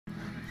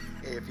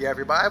If you have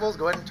your Bibles,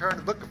 go ahead and turn to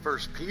the book of 1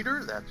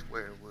 Peter. That's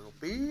where we'll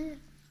be.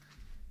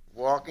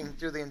 Walking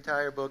through the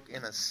entire book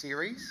in a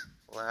series.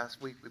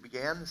 Last week we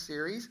began the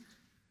series.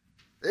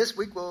 This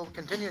week we'll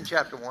continue in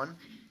chapter 1.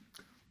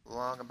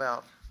 Along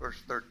about verse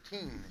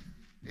 13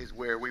 is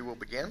where we will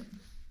begin.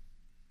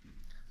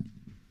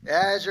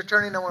 As you're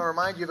turning, I want to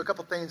remind you of a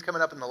couple things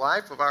coming up in the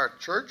life of our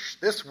church.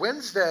 This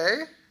Wednesday,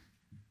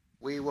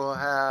 we will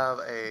have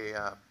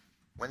a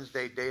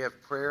Wednesday day of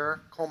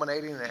prayer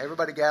culminating and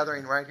everybody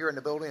gathering right here in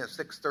the building at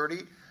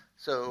 6:30.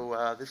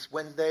 So this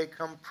Wednesday,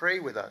 come pray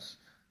with us.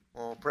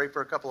 We'll pray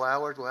for a couple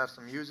hours. We'll have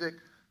some music.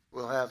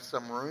 We'll have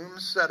some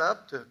rooms set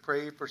up to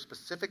pray for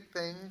specific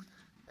things.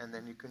 And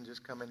then you can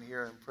just come in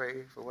here and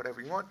pray for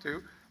whatever you want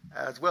to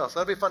as well. So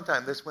that'll be a fun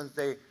time this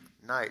Wednesday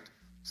night,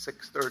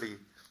 6:30.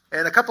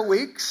 In a couple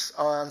weeks,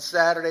 on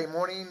Saturday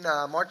morning,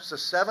 March the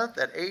 7th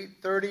at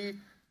 8:30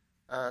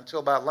 until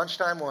about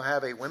lunchtime, we'll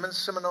have a women's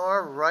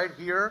seminar right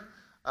here.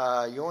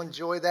 You'll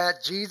enjoy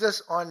that.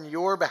 Jesus on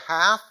your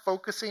behalf,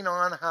 focusing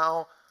on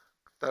how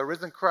the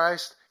risen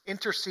Christ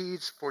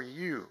intercedes for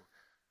you.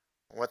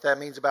 What that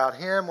means about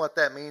him, what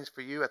that means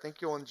for you. I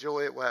think you'll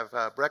enjoy it. We'll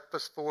have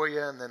breakfast for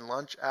you and then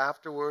lunch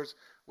afterwards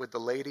with the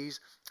ladies.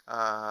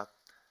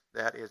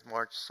 That is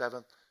March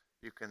 7th.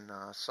 You can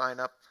sign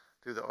up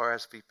through the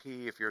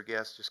RSVP. If you're a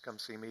guest, just come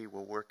see me.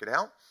 We'll work it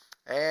out.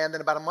 And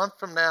then about a month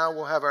from now,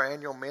 we'll have our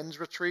annual men's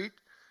retreat.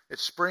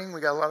 It's spring.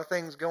 We got a lot of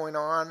things going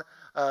on.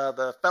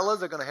 The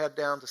fellas are going to head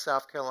down to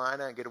South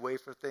Carolina and get away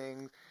for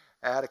things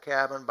at a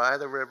cabin by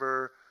the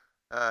river.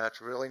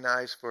 It's really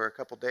nice for a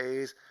couple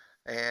days.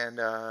 And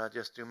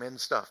just do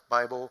men's stuff,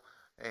 Bible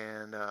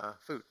and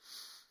food.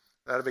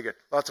 That'll be good.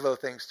 Lots of other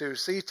things too.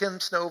 See Tim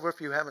Snover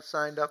if you haven't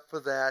signed up for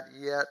that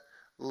yet.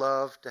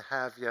 Love to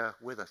have you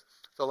with us.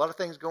 So a lot of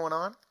things going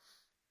on.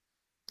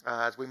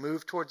 As we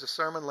move towards the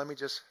sermon, let me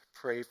just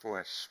pray for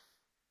us.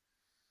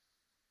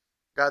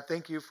 God,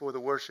 thank you for the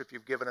worship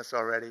you've given us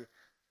already.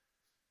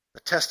 The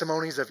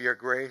testimonies of your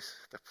grace,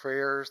 the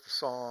prayers, the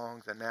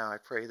songs, and now I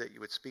pray that you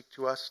would speak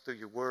to us through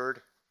your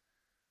word.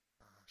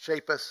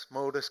 Shape us,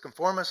 mold us,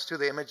 conform us to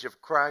the image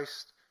of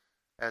Christ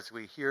as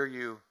we hear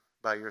you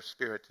by your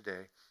Spirit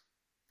today.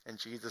 In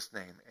Jesus'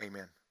 name,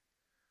 amen.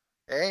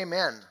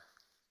 Amen.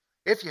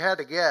 If you had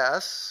to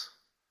guess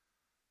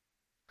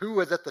who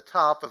was at the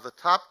top of the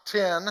top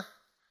 10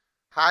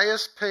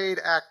 highest paid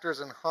actors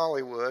in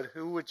Hollywood,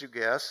 who would you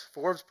guess?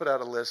 Forbes put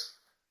out a list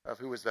of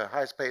who was the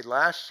highest paid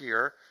last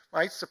year.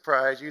 Might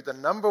surprise you. The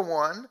number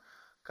one,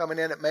 coming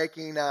in at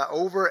making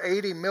over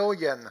 $80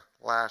 million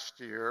last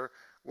year,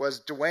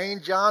 was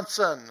Dwayne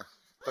Johnson,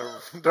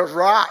 the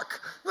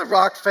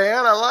Rock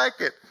fan. I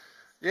like it.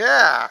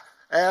 Yeah,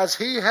 as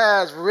he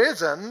has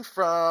risen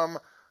from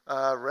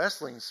a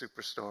wrestling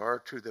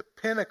superstar to the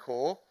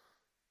pinnacle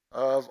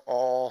of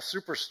all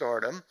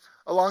superstardom.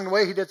 Along the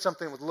way, he did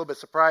something that was a little bit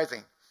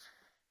surprising.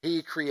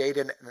 He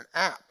created an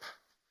app,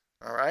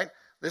 all right?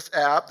 This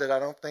app that I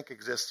don't think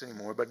exists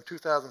anymore, but in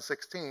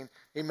 2016,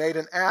 he made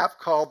an app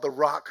called the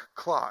Rock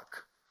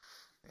Clock.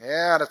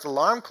 Yeah, and it's an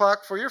alarm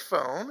clock for your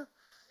phone.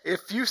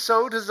 If you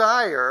so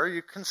desire,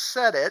 you can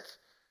set it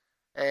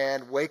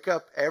and wake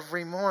up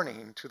every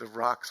morning to the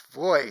Rock's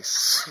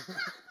voice.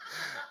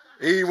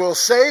 He will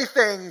say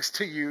things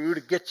to you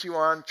to get you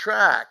on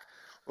track,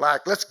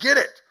 like, let's get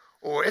it,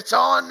 or it's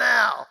on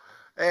now.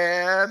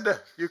 And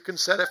you can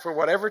set it for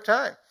whatever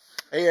time.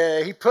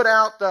 He put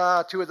out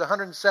to his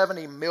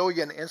 170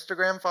 million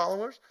Instagram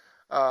followers.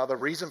 The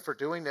reason for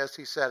doing this,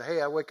 he said,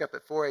 hey, I wake up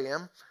at 4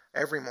 a.m.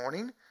 every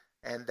morning,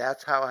 and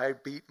that's how I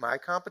beat my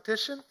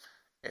competition.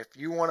 If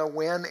you want to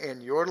win in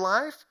your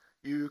life,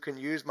 you can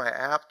use my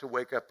app to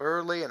wake up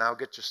early, and I'll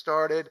get you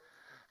started.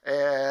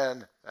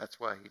 And that's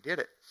why he did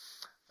it.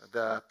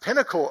 The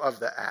pinnacle of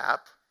the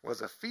app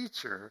was a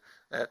feature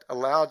that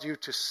allowed you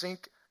to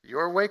sync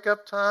your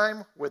wake-up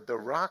time with the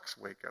Rock's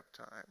wake-up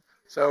time.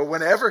 So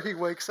whenever he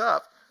wakes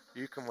up,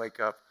 you can wake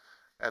up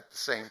at the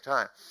same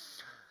time.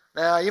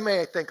 Now, you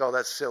may think, oh,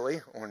 that's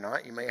silly, or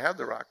not. You may have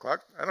the Rock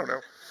clock. I don't know.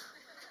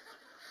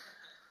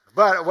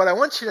 But what I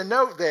want you to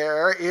note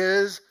there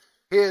is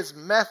his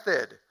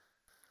method.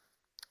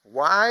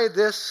 Why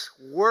this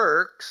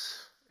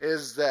works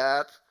is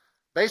that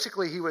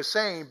basically he was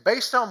saying,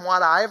 based on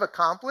what I've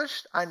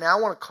accomplished, I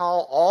now want to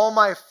call all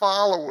my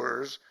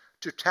followers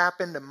to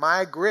tap into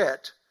my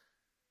grit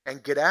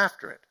and get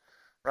after it.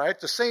 Right?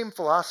 The same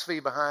philosophy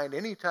behind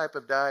any type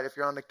of diet. If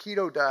you're on the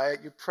keto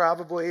diet, you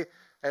probably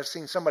have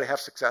seen somebody have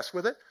success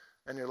with it.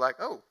 And you're like,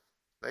 oh,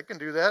 they can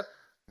do that.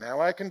 Now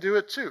I can do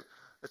it too.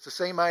 It's the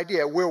same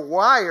idea. We're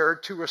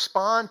wired to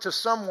respond to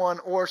someone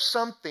or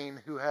something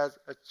who has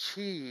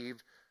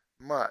achieved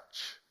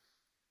much.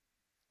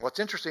 What's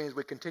interesting is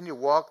we continue to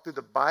walk through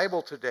the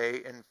Bible today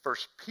in 1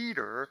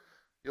 Peter.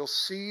 You'll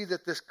see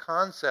that this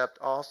concept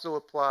also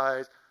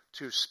applies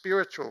to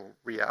spiritual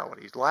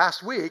realities.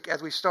 Last week,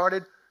 as we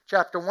started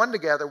chapter 1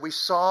 together, we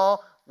saw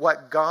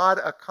what God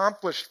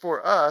accomplished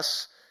for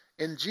us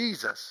in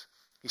Jesus.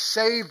 He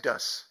saved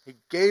us. He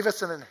gave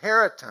us an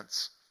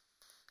inheritance.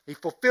 He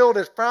fulfilled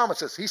his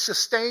promises. He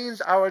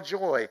sustains our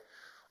joy.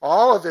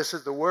 All of this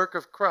is the work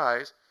of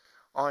Christ.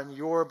 on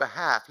your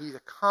behalf. He's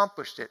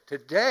accomplished it.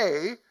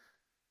 Today,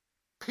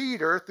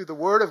 Peter, through the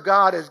Word of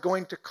God, is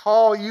going to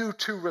call you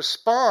to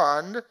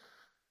respond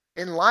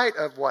in light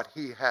of what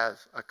he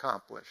has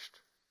accomplished.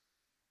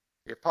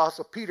 The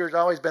Apostle Peter has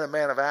always been a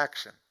man of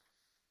action,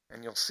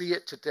 and you'll see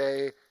it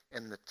today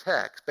in the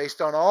text.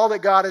 Based on all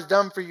that God has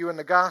done for you in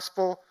the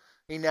gospel,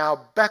 he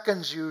now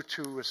beckons you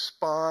to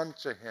respond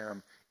to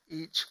him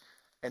each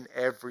and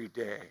every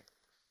day.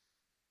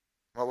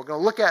 What we're going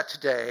to look at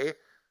today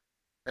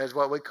is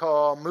what we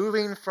call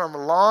moving from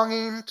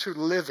longing to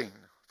living.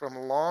 From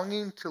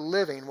longing to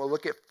living, we'll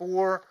look at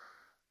 4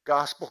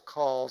 gospel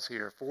calls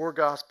here. 4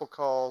 gospel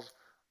calls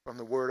from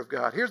the Word of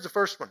God. Here's the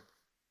first one.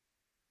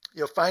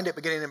 You'll find it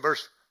beginning in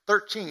verse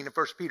 13 in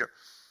 1 Peter.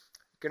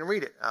 You can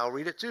read it. I'll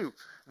read it too.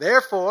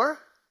 Therefore,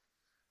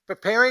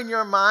 preparing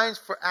your minds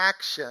for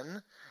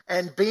action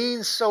and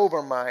being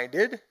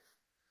sober-minded,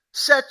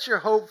 set your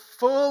hope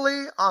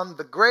fully on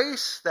the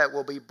grace that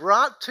will be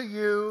brought to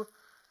you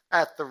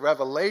at the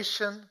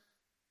revelation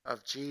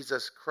of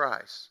Jesus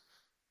Christ.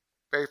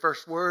 Very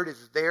first word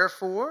is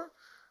therefore,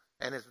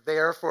 and it's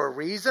there for a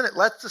reason. It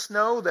lets us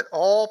know that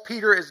all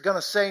Peter is going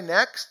to say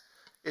next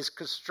is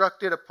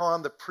constructed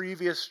upon the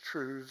previous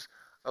truths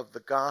of the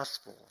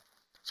gospel.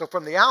 So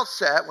from the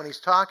outset, when he's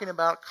talking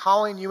about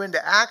calling you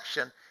into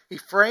action, he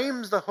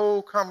frames the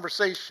whole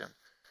conversation.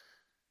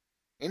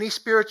 Any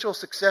spiritual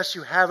success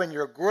you have in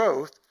your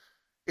growth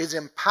is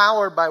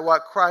empowered by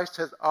what Christ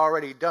has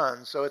already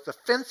done. So it's a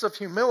fence of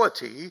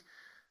humility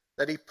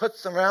that he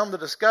puts around the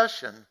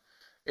discussion.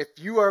 If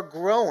you are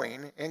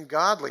growing in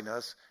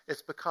godliness,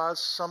 it's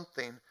because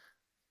something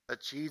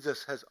that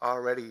Jesus has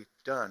already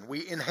done.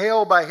 We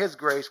inhale by his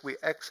grace, we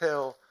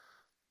exhale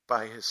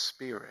by his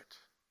Spirit.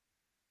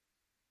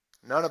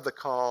 None of the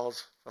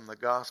calls from the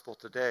gospel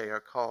today are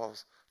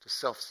calls to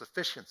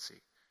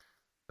self-sufficiency.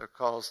 They're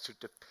calls to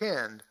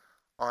depend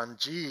on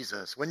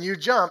Jesus. When you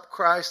jump,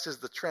 Christ is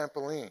the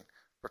trampoline,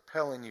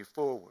 propelling you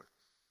forward.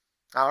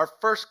 Our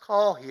first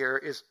call here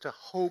is to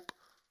hope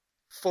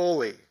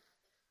fully.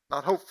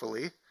 Not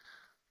hopefully,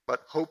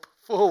 but hope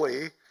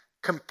fully,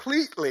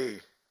 completely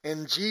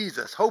in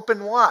Jesus. Hope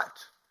in what?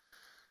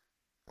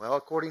 Well,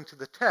 according to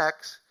the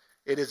text,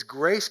 it is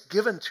grace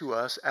given to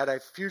us at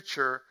a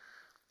future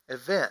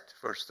event,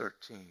 verse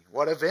 13.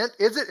 What event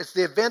is it? It's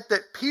the event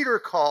that Peter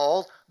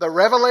calls the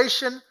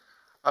revelation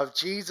of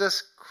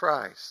Jesus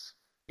Christ.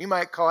 You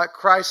might call it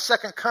Christ's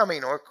second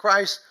coming or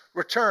Christ's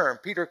return.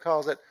 Peter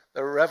calls it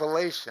the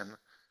revelation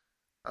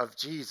of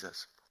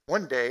Jesus.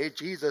 One day,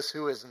 Jesus,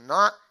 who is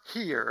not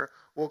here,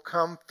 will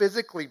come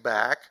physically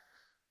back.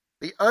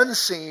 The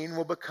unseen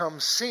will become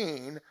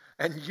seen,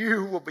 and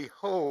you will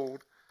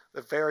behold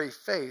the very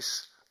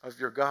face of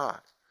your God.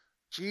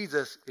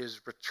 Jesus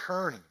is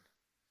returning.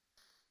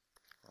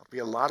 There'll be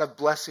a lot of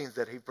blessings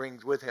that he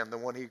brings with him. The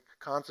one he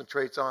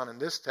concentrates on in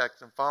this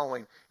text and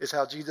following is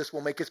how Jesus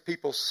will make his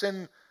people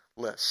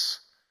sinless.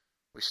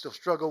 We still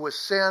struggle with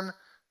sin.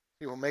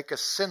 He will make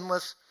us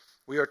sinless.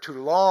 We are to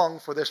long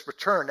for this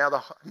return. Now,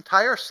 the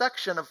entire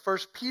section of 1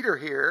 Peter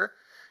here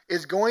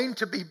is going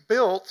to be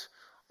built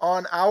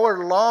on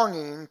our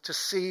longing to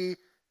see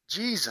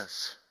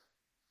Jesus.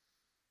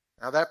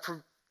 Now, that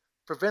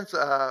presents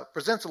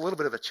a little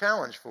bit of a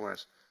challenge for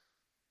us.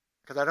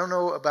 Because I don't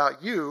know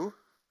about you,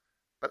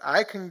 but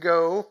I can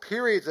go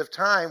periods of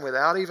time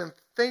without even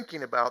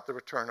thinking about the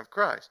return of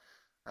Christ.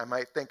 I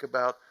might think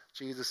about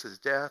Jesus'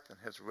 death and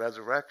his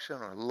resurrection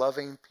or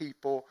loving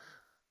people.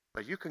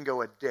 But you can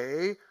go a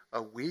day,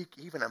 a week,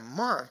 even a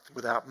month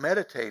without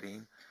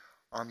meditating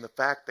on the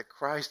fact that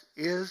Christ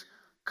is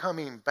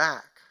coming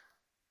back.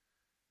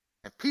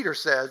 And Peter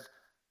says,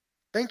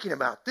 thinking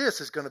about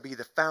this is going to be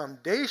the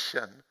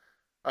foundation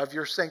of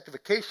your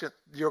sanctification,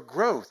 your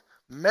growth,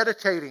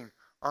 meditating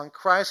on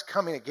Christ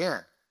coming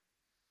again.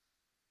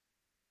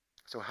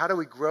 So how do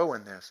we grow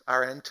in this?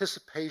 Our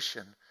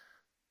anticipation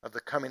of the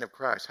coming of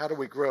Christ. How do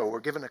we grow? We're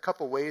given a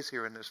couple ways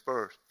here in this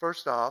verse.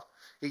 First off,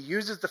 he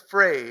uses the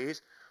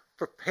phrase,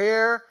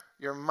 prepare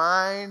your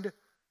mind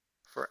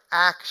for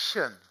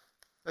action.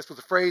 This was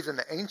a phrase in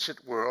the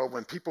ancient world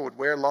when people would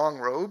wear long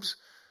robes.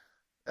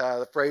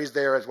 The phrase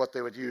there is what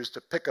they would use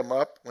to pick them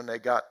up when they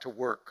got to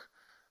work.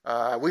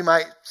 We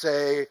might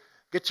say,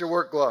 get your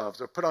work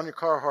gloves or put on your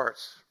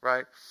Carhartts,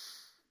 right?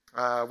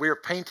 We were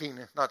painting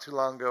not too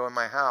long ago in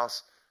my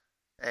house,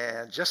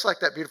 and just like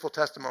that beautiful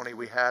testimony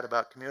we had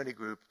about community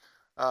group,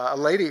 a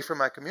lady from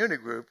my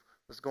community group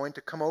was going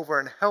to come over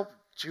and help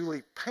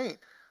Julie paint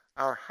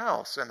our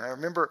house. And I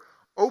remember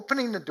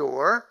opening the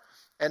door,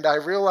 and I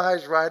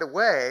realized right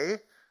away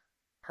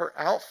her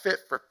outfit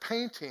for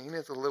painting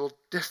is a little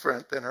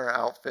different than her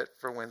outfit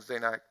for Wednesday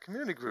night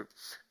community group.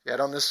 She had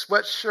on this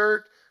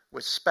sweatshirt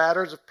with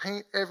spatters of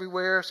paint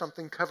everywhere,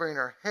 something covering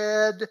her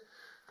head.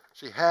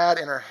 She had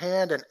in her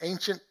hand an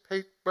ancient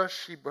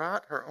paintbrush she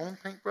brought, her own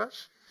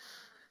paintbrush.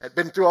 Had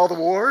been through all the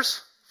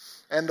wars.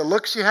 And the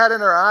look she had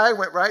in her eye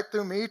went right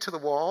through me to the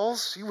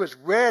walls. She was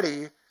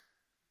ready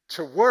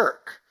to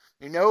work.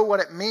 You know what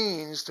it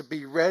means to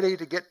be ready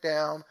to get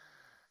down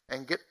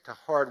and get to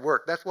hard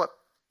work. That's what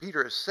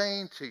Peter is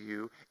saying to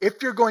you,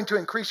 if you're going to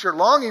increase your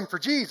longing for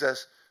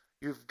Jesus,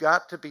 you've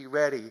got to be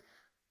ready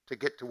to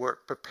get to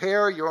work.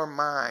 Prepare your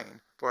mind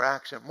for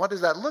action. What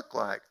does that look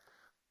like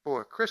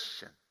for a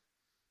Christian?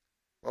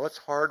 Well, it's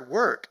hard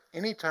work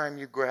anytime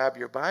you grab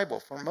your Bible.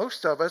 For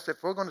most of us,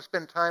 if we're going to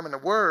spend time in the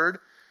Word,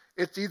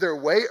 it's either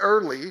way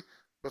early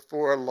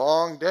before a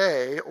long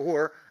day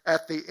or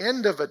at the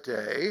end of a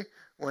day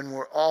when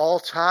we're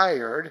all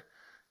tired.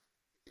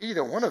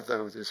 Either one of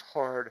those is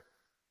hard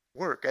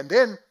work. And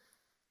then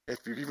if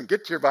you even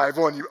get to your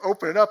Bible and you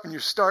open it up and you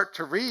start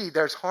to read,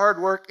 there's hard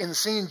work in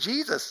seeing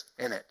Jesus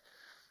in it.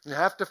 You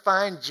have to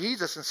find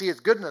Jesus and see his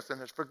goodness and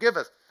his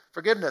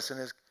forgiveness and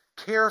his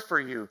care for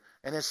you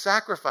and his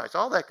sacrifice.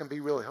 All that can be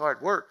really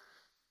hard work.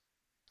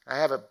 I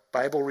have a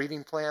Bible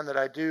reading plan that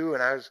I do,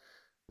 and I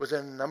was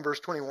in Numbers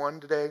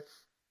 21 today,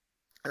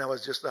 and I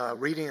was just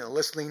reading and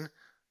listening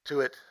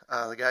to it.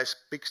 The guy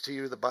speaks to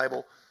you the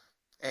Bible,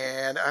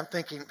 and I'm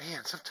thinking,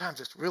 man,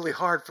 sometimes it's really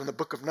hard from the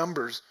book of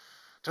Numbers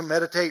to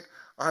meditate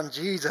on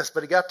Jesus.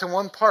 But he got to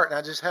one part, and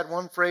I just had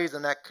one phrase,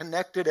 and that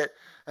connected it,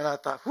 and I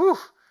thought, whew,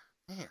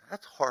 man,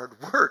 that's hard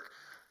work.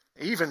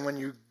 Even when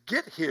you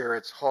get here,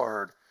 it's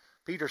hard.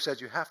 Peter says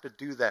you have to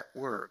do that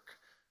work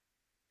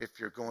if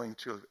you're going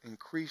to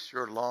increase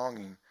your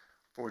longing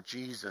for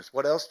Jesus.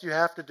 What else do you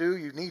have to do?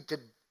 You need to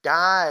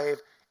dive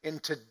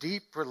into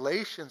deep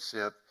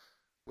relationship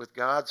with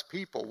God's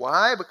people.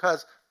 Why?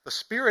 Because the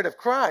Spirit of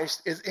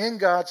Christ is in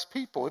God's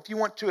people. If you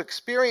want to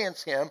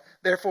experience him,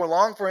 therefore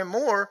long for him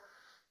more,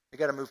 you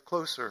got to move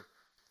closer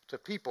to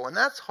people. And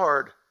that's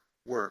hard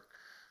work.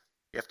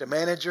 You have to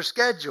manage your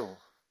schedule.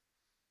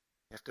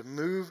 You have to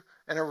move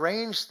and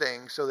arrange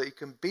things so that you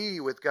can be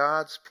with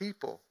God's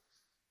people.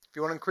 If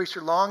you want to increase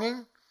your longing,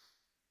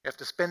 you have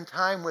to spend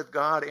time with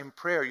God in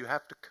prayer. You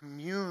have to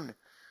commune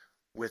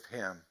with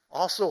him.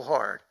 Also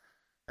hard.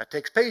 That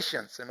takes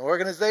patience and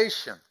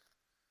organization,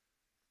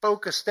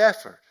 focused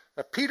effort.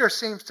 But Peter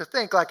seems to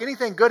think, like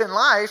anything good in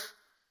life,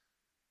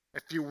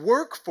 if you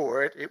work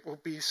for it, it will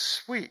be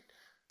sweet.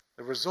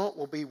 The result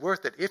will be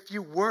worth it. If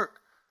you work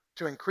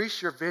to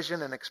increase your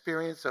vision and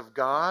experience of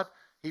God,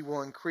 he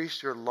will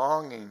increase your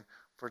longing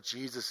for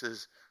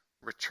Jesus'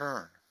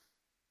 return.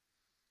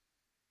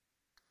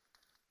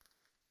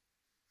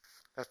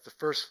 That's the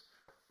first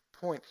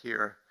point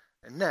here.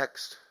 And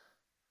next,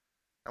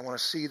 I want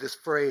to see this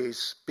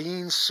phrase,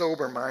 being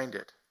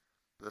sober-minded.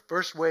 The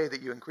first way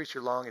that you increase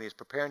your longing is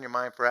preparing your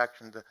mind for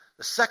action.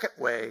 The second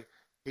way,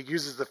 he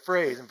uses the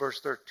phrase in verse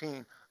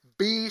 13,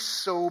 be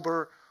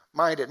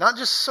sober-minded. Not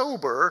just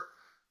sober,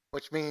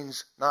 which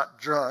means not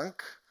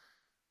drunk.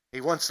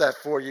 He wants that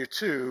for you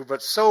too.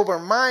 But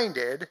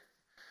sober-minded,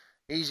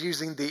 he's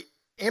using the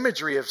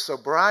imagery of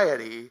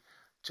sobriety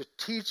to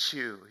teach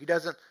you. He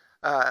doesn't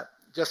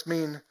just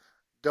mean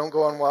don't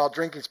go on wild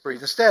drinking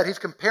sprees. Instead, he's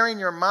comparing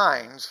your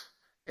minds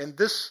in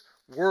this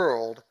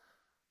world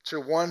to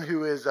one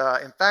who is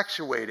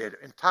infatuated,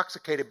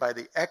 intoxicated by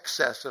the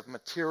excess of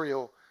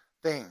material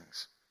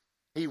things.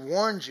 He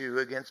warns you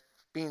against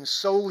being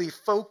solely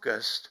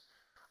focused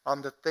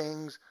on the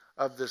things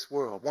of this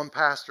world. One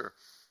pastor,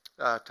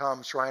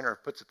 Tom Schreiner,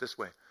 puts it this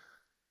way.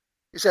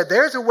 He said,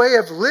 there's a way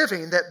of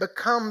living that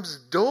becomes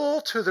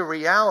dull to the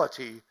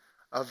reality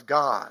of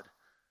God.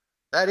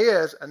 That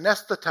is,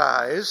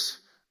 anesthetized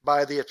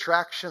by the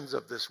attractions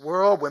of this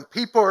world. When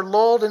people are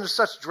lulled into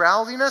such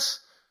drowsiness,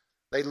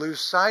 they lose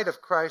sight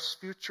of Christ's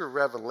future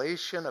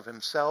revelation of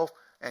himself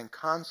and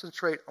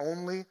concentrate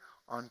only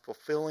on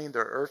fulfilling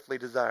their earthly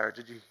desire.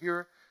 Did you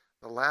hear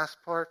the last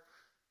part?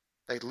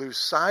 They lose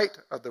sight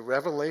of the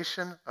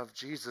revelation of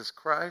Jesus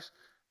Christ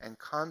and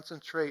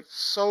concentrate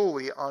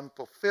solely on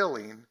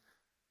fulfilling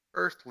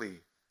earthly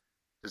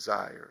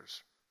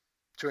desires.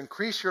 To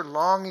increase your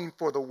longing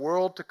for the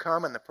world to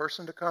come and the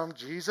person to come,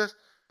 Jesus,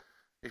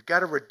 you've got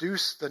to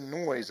reduce the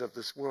noise of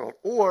this world.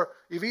 Or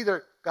you've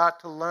either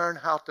got to learn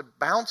how to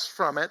bounce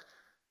from it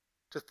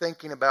to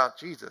thinking about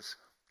Jesus.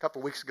 A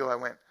couple weeks ago I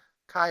went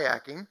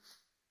kayaking,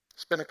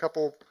 spent a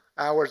couple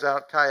hours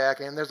out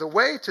kayaking, and there's a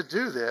way to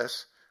do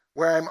this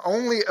where I'm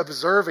only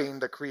observing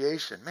the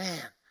creation.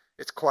 Man,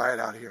 it's quiet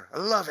out here. I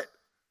love it.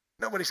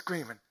 Nobody's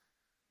screaming.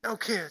 No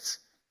kids.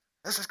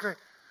 This is great.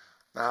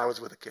 No, I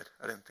was with a kid.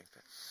 I didn't think that.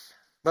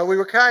 But we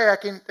were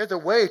kayaking. There's a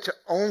way to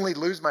only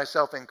lose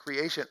myself in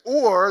creation.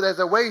 Or there's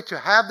a way to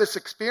have this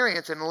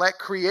experience and let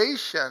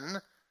creation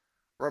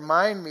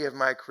remind me of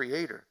my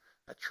Creator.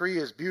 That tree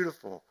is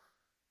beautiful.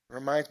 It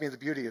reminds me of the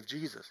beauty of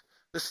Jesus.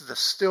 This is a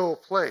still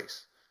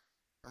place.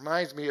 It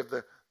reminds me of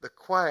the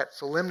quiet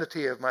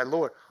solemnity of my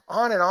Lord.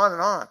 On and on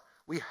and on.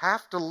 We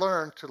have to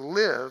learn to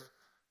live,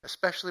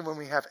 especially when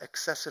we have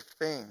excessive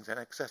things and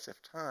excessive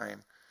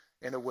time,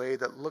 in a way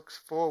that looks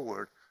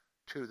forward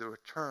to the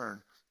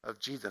return of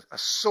Jesus. A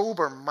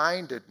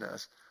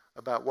sober-mindedness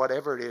about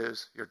whatever it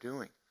is you're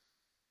doing.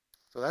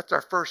 So that's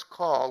our first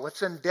call.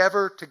 Let's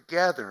endeavor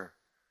together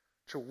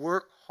to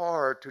work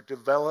hard to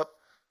develop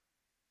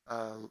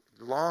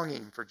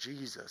longing for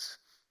Jesus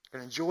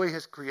and enjoy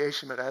his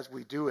creation, but as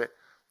we do it,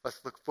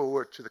 let's look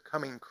forward to the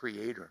coming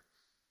Creator.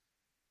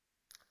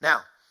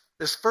 Now,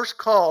 this first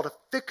call to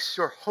fix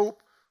your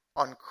hope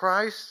on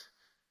Christ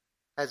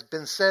has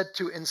been said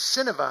to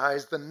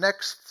incentivize the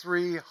next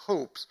three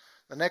hopes,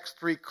 the next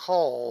three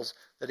calls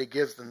that he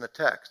gives in the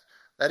text.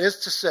 That is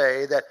to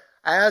say that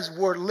as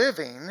we're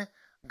living,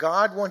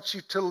 God wants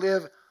you to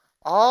live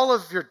all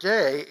of your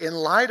day in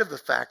light of the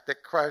fact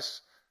that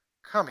Christ's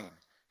coming.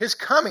 His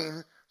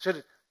coming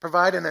should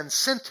provide an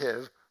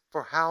incentive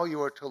for how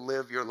you are to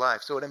live your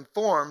life. So it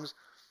informs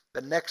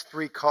the next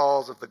three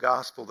calls of the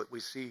gospel that we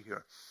see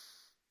here.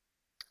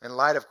 In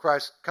light of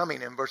Christ's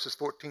coming in verses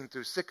 14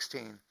 through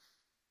 16,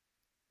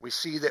 we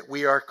see that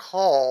we are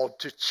called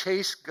to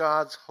chase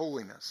God's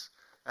holiness.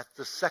 That's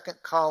the second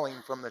calling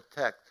from the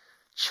text.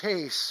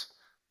 Chase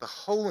the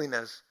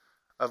holiness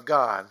of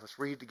God. Let's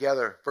read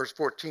together verse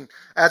 14.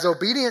 As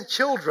obedient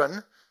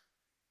children,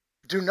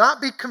 do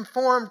not be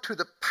conformed to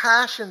the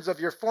passions of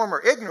your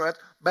former ignorance,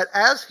 but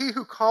as he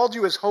who called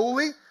you is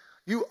holy,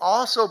 you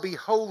also be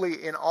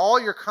holy in all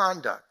your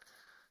conduct.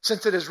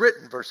 Since it is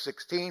written, verse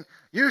 16,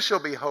 you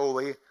shall be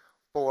holy,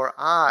 for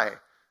I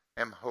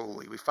am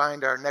holy. We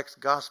find our next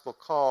gospel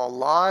call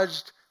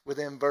lodged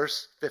within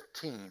verse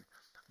 15.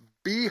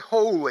 Be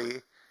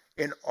holy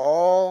in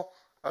all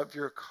of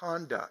your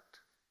conduct.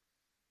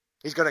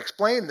 He's going to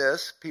explain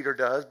this, Peter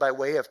does, by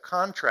way of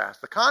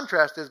contrast. The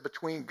contrast is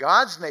between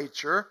God's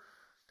nature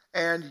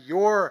and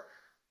your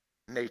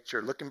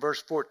nature. Look in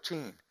verse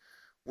 14.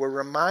 We're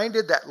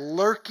reminded that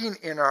lurking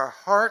in our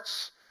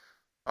hearts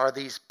are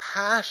these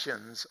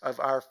passions of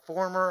our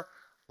former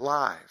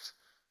lives,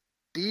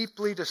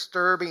 deeply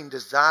disturbing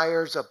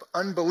desires of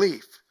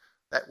unbelief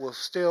that will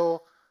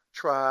still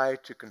try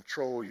to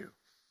control you.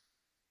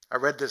 I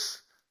read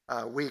this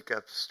week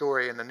a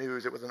story in the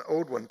news. It was an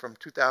old one from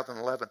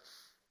 2011,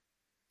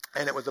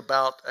 and it was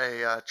about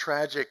a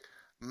tragic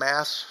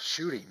mass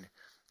shooting.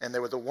 And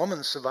there was a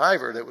woman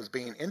survivor that was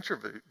being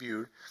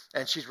interviewed,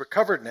 and she's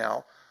recovered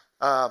now,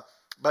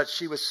 but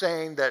she was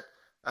saying that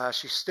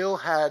she still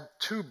had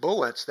 2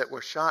 bullets that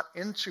were shot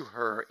into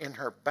her in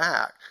her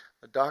back.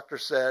 The doctor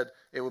said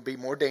it would be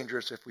more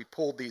dangerous if we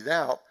pulled these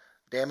out,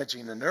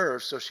 damaging the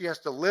nerves. So she has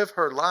to live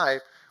her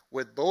life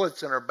with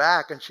bullets in her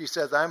back. And she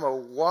says, I'm a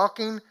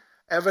walking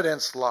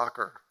evidence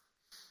locker.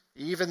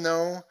 Even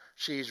though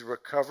she's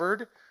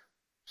recovered,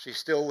 she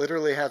still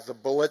literally has the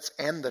bullets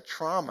and the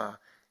trauma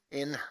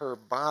in her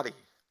body.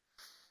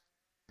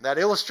 That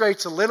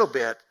illustrates a little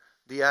bit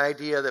the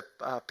idea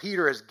that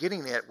Peter is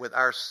getting at with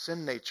our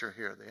sin nature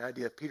here. The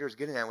idea Peter is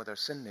getting at with our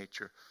sin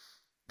nature.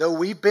 Though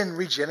we've been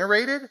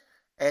regenerated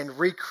and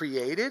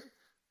recreated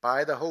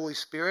by the Holy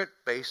Spirit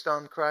based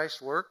on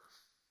Christ's work,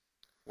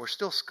 we're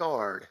still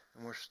scarred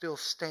and we're still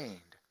stained.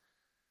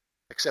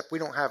 Except we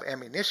don't have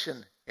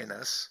ammunition in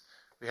us.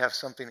 We have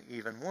something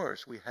even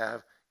worse. We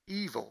have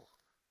evil,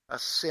 a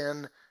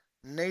sin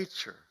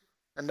nature.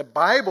 And the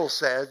Bible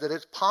says that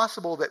it's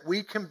possible that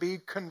we can be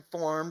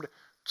conformed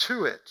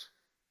to it.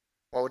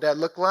 What would that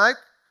look like?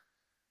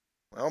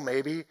 Well,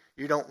 maybe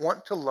you don't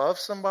want to love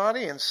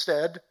somebody.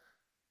 Instead,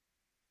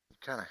 you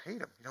kind of hate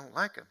them. You don't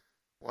like them.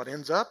 What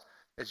ends up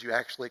is you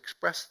actually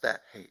express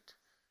that hate.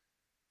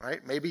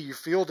 Right? Maybe you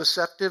feel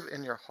deceptive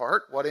in your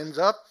heart. What ends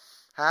up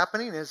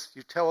happening is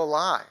you tell a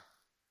lie.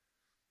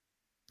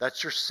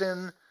 That's your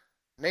sin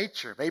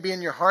nature. Maybe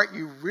in your heart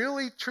you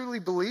really truly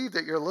believe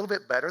that you're a little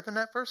bit better than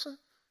that person.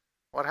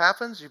 What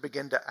happens? You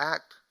begin to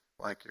act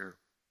like you're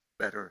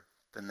better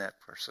than that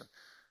person.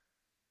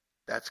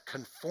 That's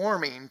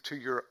conforming to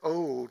your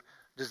old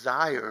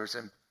desires.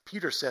 And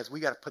Peter says we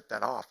got to put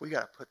that off. We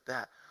got to put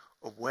that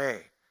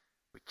away.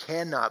 We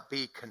cannot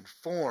be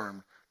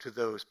conformed to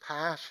those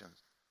passions.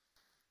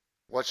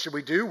 What should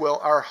we do? Well,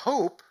 our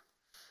hope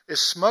is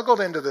smuggled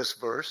into this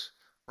verse,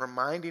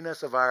 reminding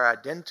us of our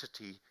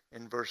identity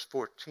in verse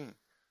 14.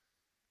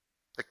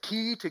 The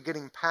key to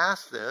getting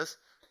past this,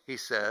 he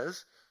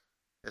says,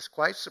 is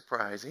quite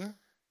surprising.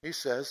 He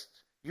says,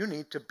 you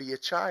need to be a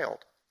child.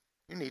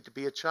 You need to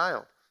be a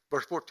child.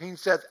 Verse 14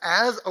 says,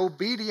 as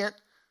obedient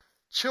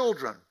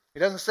children. He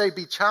doesn't say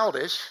be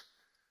childish,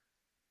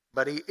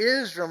 but he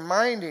is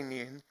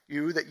reminding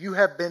you that you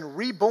have been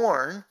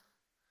reborn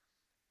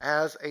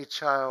as a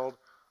child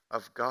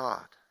of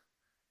God.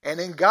 And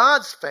in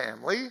God's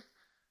family,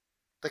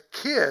 the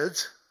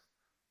kids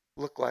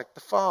look like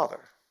the father.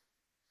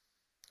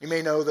 You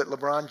may know that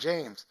LeBron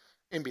James,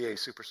 NBA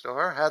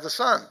superstar, has a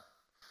son.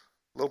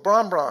 Little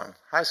Bron,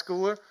 high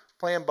schooler,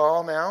 playing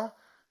ball now.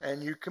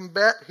 And you can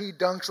bet he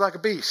dunks like a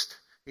beast.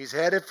 He's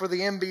headed for the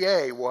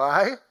NBA.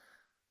 Why?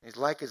 He's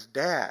like his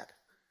dad.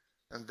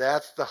 And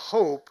that's the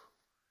hope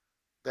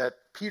that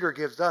Peter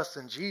gives us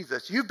in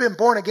Jesus. You've been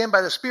born again by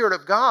the Spirit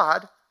of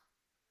God.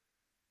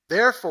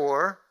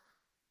 Therefore,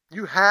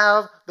 you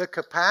have the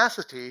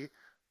capacity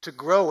to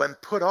grow and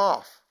put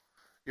off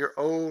your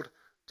old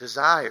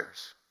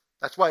desires.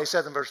 That's why he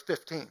says in verse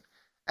 15,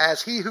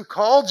 as he who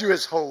called you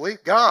is holy,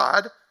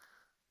 God,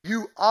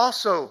 you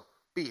also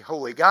be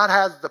holy. God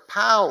has the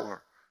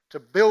power to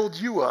build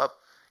you up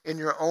in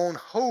your own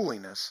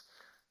holiness,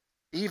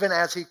 even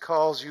as he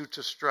calls you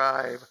to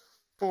strive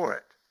for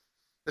it.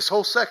 This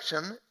whole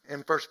section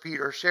in 1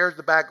 Peter shares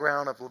the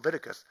background of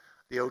Leviticus,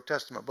 the Old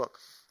Testament book.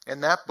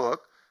 In that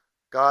book,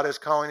 God is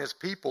calling his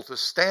people to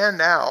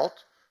stand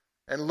out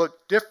and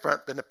look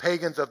different than the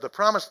pagans of the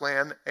Promised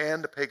Land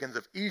and the pagans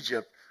of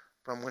Egypt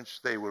from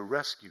which they were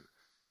rescued.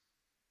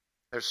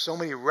 There's so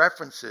many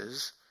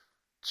references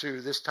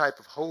to this type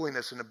of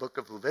holiness in the book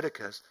of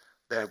Leviticus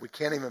that we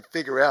can't even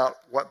figure out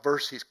what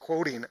verse he's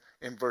quoting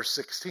in verse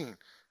 16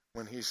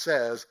 when he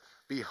says,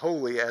 "Be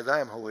holy as I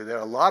am holy." There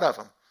are a lot of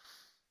them.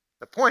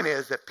 The point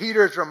is that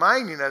Peter is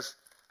reminding us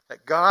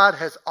that God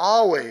has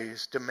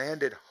always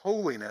demanded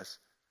holiness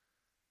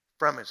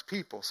from his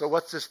people. So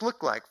what's this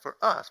look like for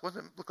us? What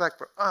does it look like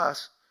for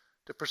us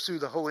to pursue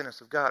the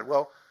holiness of God?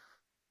 Well,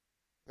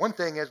 one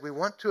thing is we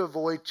want to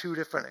avoid two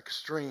different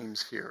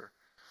extremes here.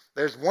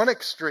 There's one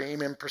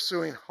extreme in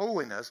pursuing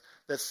holiness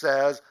that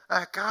says,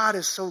 God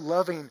is so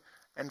loving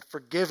and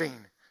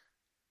forgiving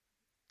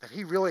that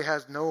he really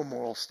has no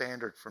moral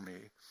standard for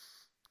me.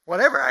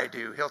 Whatever I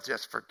do, he'll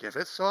just forgive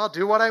it, so I'll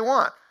do what I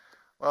want.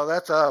 Well,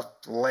 that's a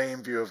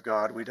lame view of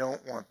God. We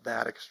don't want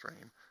that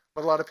extreme.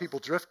 But a lot of people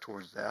drift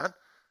towards that.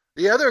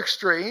 The other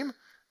extreme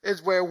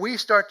is where we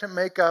start to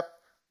make up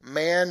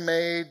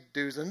man-made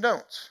do's and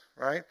don'ts,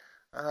 right?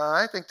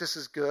 I think this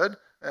is good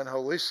and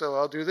holy, so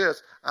I'll do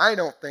this. I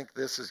don't think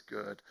this is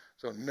good,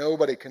 so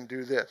nobody can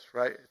do this,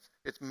 right?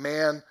 It's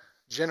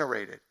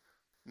man-generated.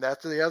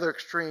 That's the other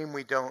extreme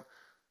we don't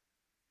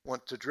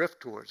want to drift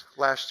towards.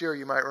 Last year,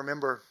 you might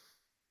remember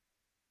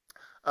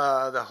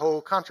the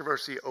whole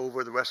controversy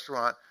over the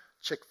restaurant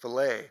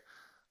Chick-fil-A.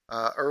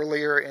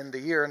 Earlier in the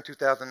year, in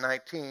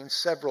 2019,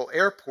 several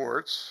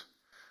airports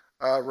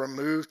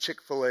removed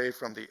Chick-fil-A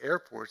from the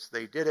airports.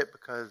 They did it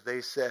because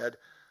they said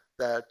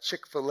that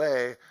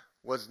Chick-fil-A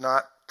was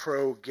not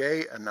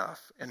pro-gay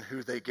enough in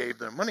who they gave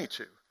their money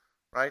to,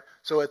 right?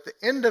 So at the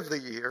end of the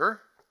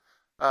year,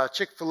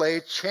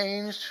 Chick-fil-A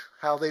changed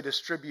how they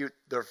distribute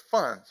their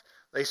funds.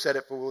 They said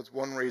it was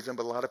one reason,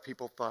 but a lot of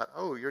people thought,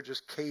 oh, you're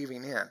just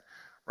caving in,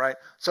 right?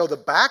 So the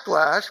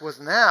backlash was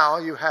now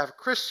you have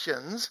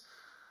Christians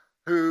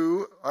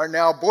who are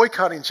now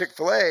boycotting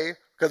Chick-fil-A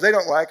because they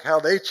don't like how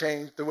they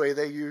changed the way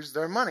they use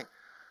their money.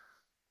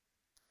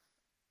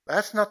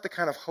 That's not the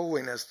kind of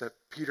holiness that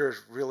Peter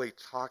is really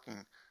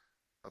talking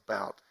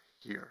about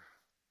here.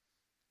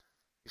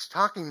 He's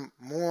talking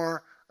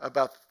more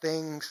about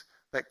things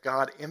that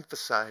God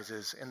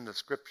emphasizes in the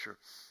Scripture.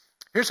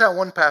 Here's how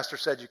one pastor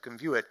said you can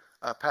view it.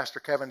 Pastor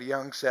Kevin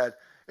DeYoung said,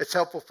 it's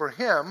helpful for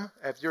him,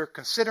 if you're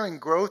considering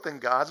growth in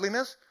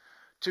godliness,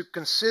 to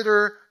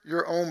consider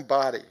your own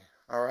body.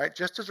 All right,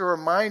 just as a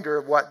reminder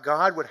of what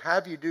God would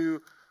have you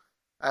do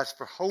as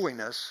for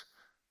holiness,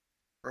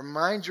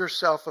 remind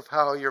yourself of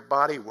how your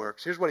body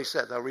works. Here's what he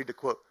says. I'll read the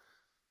quote.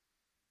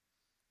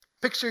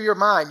 Picture your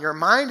mind. Your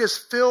mind is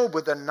filled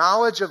with the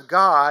knowledge of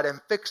God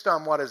and fixed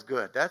on what is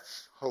good.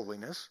 That's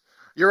holiness.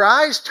 Your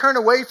eyes turn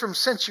away from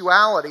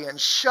sensuality and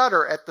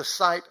shudder at the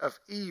sight of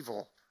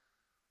evil.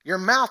 Your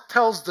mouth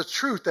tells the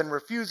truth and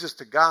refuses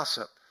to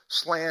gossip,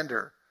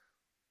 slander,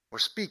 or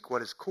speak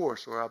what is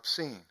coarse or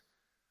obscene.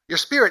 Your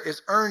spirit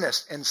is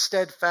earnest and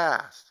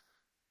steadfast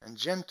and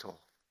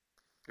gentle.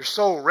 Your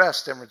soul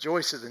rests and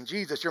rejoices in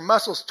Jesus. Your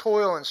muscles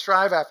toil and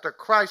strive after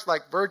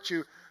Christ-like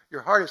virtue.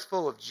 Your heart is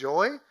full of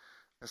joy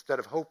instead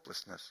of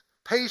hopelessness,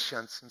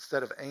 patience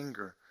instead of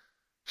anger,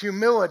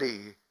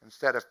 humility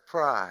instead of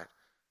pride,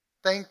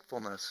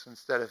 thankfulness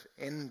instead of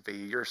envy.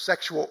 Your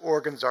sexual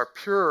organs are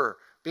pure,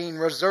 being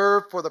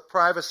reserved for the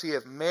privacy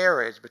of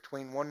marriage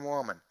between one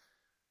woman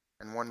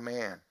and one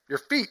man. Your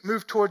feet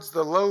move towards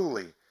the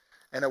lowly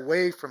and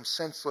away from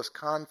senseless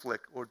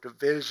conflict or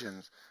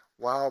divisions,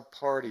 wild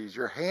parties.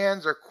 Your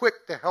hands are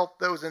quick to help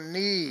those in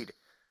need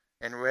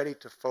and ready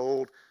to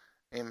fold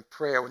in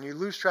prayer. When you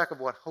lose track of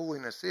what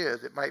holiness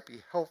is, it might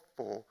be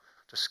helpful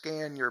to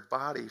scan your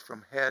body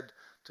from head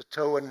to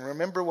toe and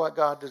remember what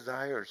God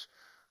desires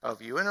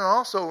of you. And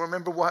also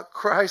remember what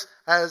Christ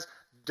has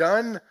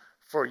done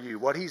for you,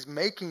 what he's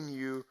making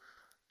you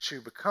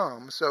to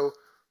become. So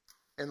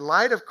in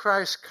light of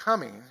Christ's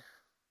coming,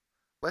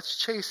 let's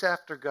chase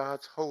after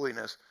God's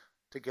holiness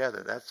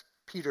together. That's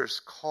Peter's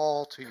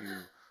call to you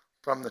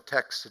from the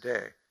text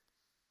today.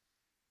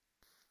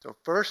 So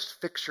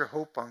first, fix your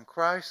hope on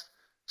Christ.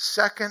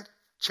 Second,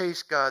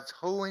 chase God's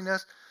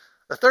holiness.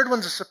 The third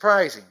one's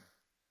surprising.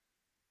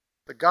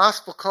 The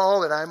gospel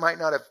call that I might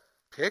not have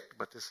picked,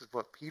 but this is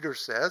what Peter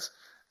says.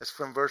 It's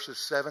from verses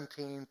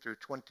 17 through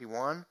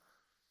 21.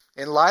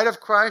 In light of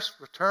Christ's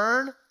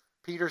return,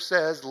 Peter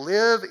says,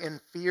 live in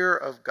fear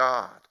of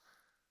God.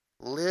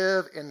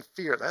 Live in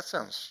fear. That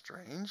sounds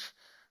strange.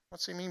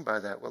 What's he mean by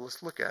that? Well,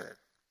 let's look at it.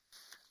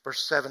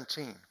 Verse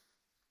 17.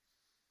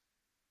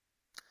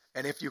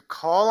 And if you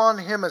call on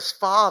him as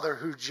Father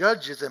who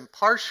judges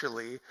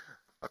impartially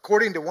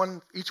according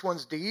to each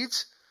one's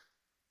deeds,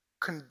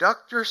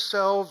 conduct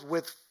yourselves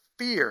with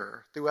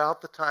fear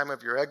throughout the time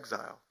of your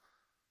exile.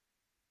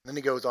 Then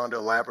he goes on to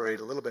elaborate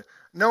a little bit.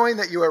 Knowing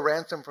that you are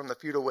ransomed from the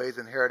futile ways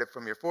inherited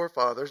from your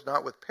forefathers,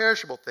 not with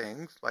perishable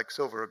things like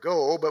silver or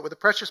gold, but with the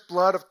precious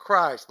blood of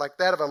Christ, like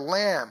that of a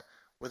lamb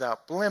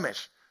without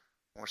blemish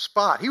or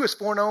spot. He was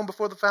foreknown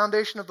before the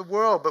foundation of the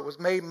world, but was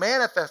made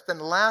manifest in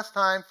the last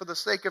time for the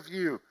sake of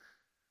you,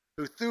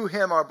 who through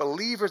him are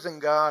believers in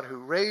God, who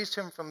raised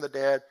him from the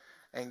dead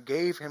and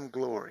gave him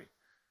glory,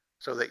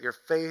 so that your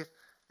faith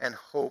and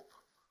hope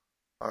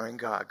are in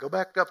God. Go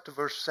back up to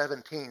verse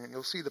 17, and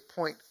you'll see the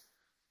point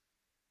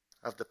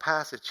of the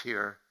passage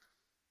here.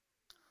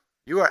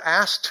 You are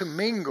asked to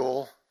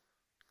mingle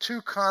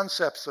two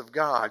concepts of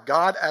God: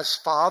 God as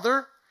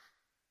Father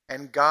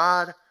and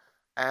God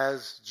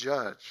as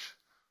Judge.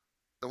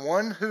 The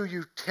one who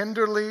you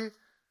tenderly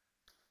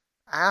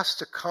ask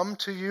to come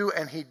to you,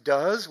 and he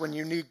does when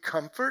you need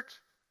comfort,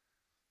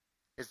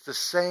 is the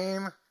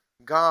same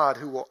God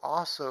who will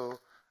also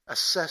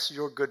assess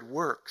your good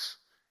works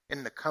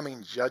in the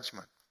coming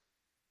judgment.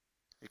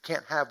 You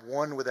can't have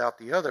one without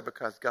the other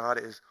because God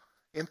is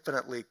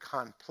infinitely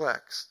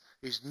complex.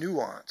 He's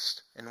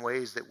nuanced in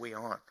ways that we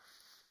aren't.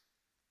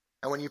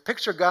 And when you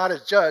picture God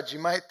as judge, you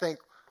might think,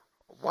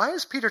 why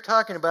is Peter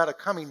talking about a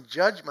coming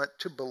judgment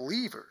to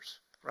believers,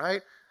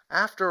 right?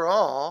 After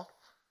all,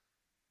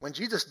 when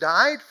Jesus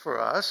died for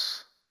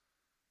us,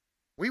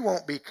 we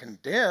won't be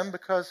condemned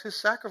because his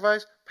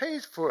sacrifice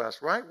pays for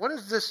us, right? What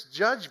is this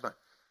judgment?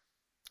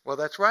 Well,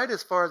 that's right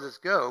as far as it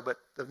goes, but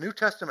the New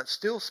Testament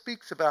still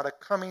speaks about a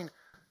coming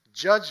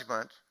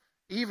judgment,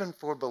 even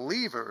for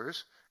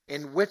believers,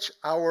 in which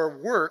our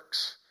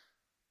works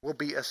will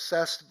be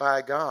assessed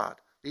by God.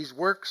 These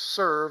works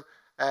serve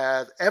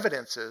as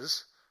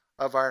evidences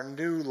of our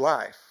new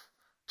life.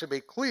 To be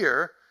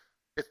clear,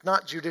 it's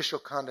not judicial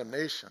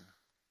condemnation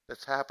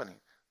that's happening.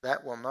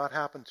 That will not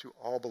happen to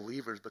all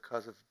believers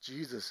because of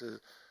Jesus'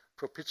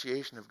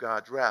 propitiation of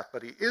God's wrath.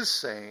 But he is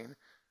saying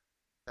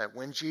that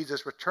when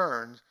Jesus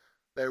returns,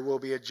 there will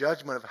be a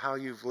judgment of how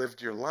you've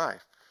lived your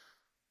life.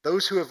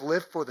 Those who have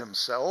lived for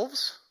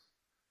themselves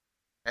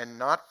and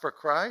not for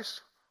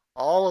Christ,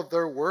 all of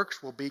their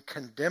works will be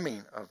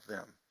condemning of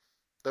them.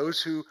 Those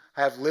who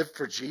have lived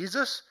for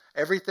Jesus,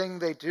 everything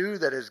they do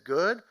that is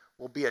good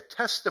will be a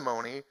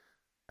testimony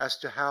as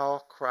to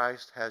how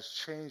Christ has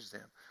changed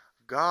them.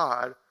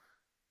 God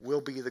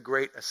will be the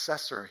great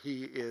assessor.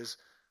 He is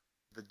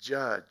the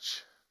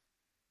judge.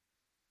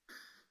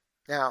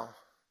 Now,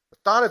 the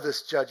thought of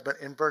this judgment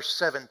in verse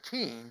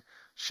 17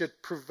 should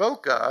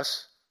provoke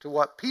us to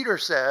what Peter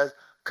says,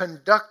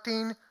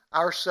 conducting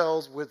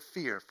ourselves with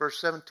fear. Verse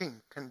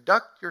 17,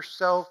 conduct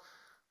yourself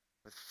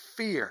with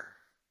fear.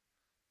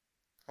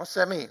 What's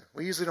that mean?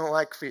 We usually don't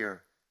like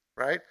fear,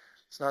 right?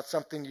 It's not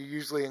something you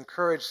usually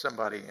encourage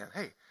somebody in.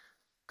 Hey,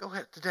 go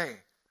ahead today.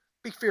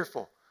 Be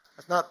fearful.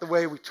 That's not the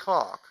way we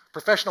talk. A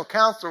professional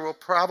counselor will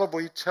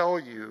probably tell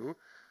you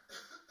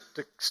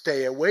to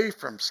stay away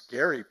from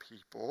scary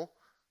people,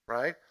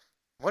 right?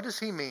 What does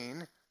he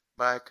mean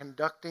by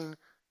conducting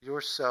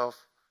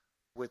yourself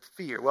with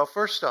fear? Well,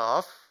 first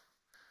off,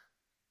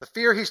 the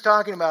fear he's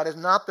talking about is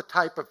not the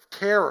type of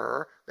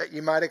terror that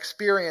you might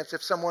experience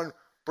if someone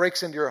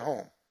breaks into your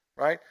home,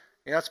 right?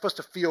 You're not supposed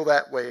to feel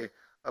that way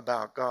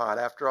about God.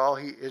 After all,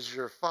 he is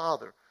your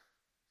Father.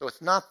 So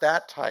it's not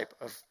that type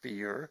of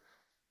fear,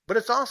 but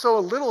it's also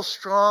a little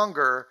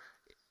stronger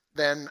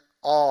than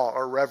awe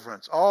or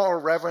reverence. Awe or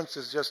reverence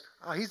is just,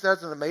 oh, he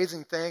does an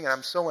amazing thing, and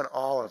I'm so in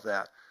awe of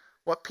that.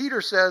 What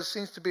Peter says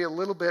seems to be a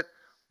little bit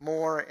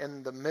more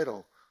in the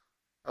middle,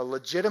 a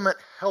legitimate,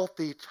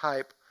 healthy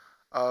type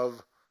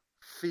of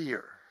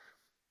fear.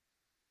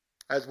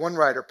 As one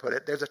writer put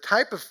it, there's a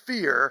type of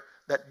fear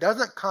that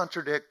doesn't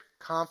contradict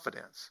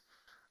confidence.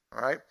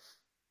 All right?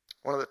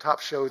 One of the top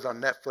shows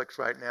on Netflix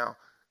right now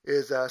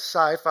is a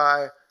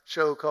sci-fi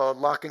show called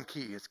Lock and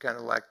Key. It's kind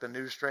of like the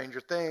new Stranger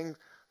Things.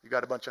 You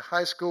got a bunch of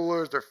high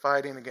schoolers. They're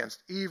fighting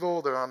against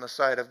evil. They're on the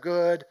side of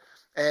good.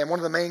 And one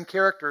of the main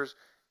characters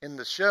in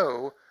the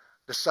show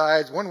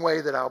decides one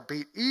way that I'll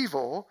beat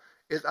evil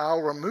is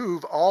I'll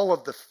remove all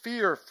of the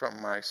fear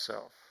from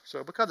myself.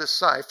 So because it's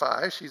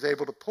sci-fi, she's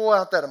able to pull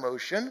out that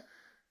emotion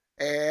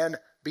and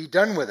be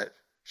done with it.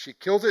 She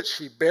kills it,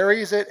 she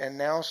buries it, and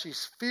now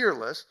she's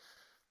fearless,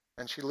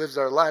 and she lives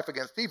her life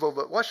against evil.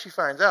 But what she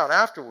finds out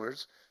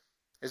afterwards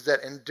is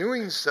that in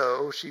doing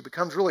so, she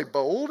becomes really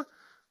bold,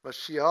 but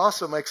she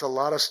also makes a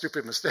lot of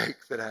stupid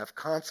mistakes that have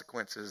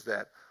consequences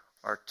that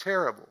are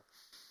terrible.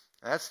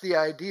 That's the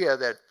idea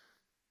that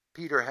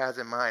Peter has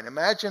in mind.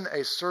 Imagine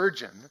a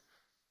surgeon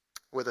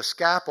with a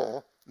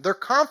scalpel. They're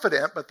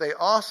confident, but they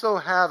also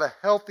have a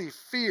healthy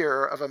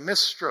fear of a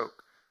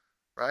misstroke,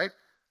 right?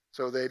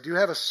 So they do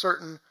have a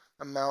certain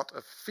amount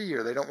of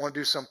fear. They don't want to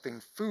do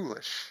something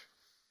foolish.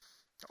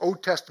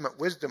 Old Testament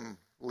wisdom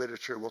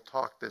literature will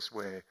talk this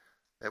way,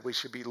 that we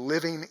should be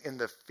living in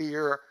the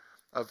fear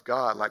of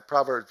God, like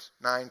Proverbs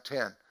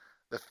 9:10.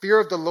 The fear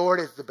of the Lord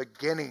is the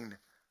beginning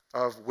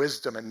of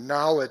wisdom, and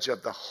knowledge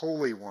of the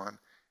Holy One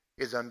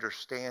is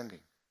understanding.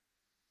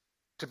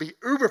 To be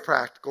uber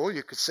practical,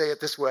 you could say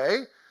it this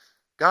way: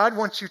 God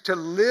wants you to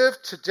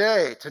live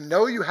today, to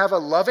know you have a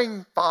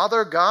loving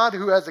Father, God,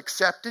 who has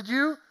accepted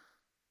you,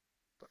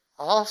 but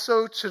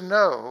also to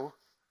know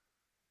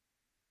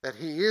that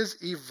he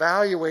is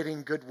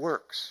evaluating good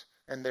works,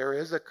 and there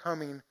is a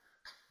coming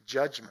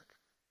judgment.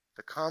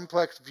 The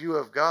complex view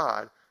of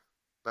God,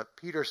 but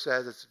Peter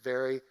says it's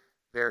very,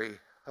 very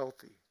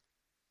healthy.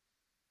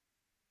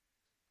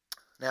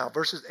 Now,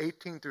 verses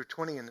 18 through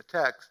 20 in the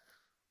text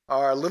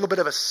are a little bit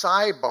of a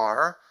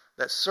sidebar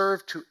that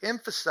serve to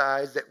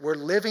emphasize that we're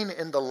living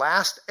in the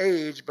last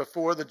age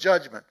before the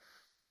judgment.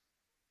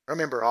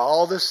 Remember,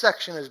 all this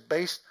section is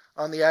based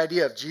on the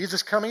idea of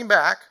Jesus coming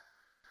back,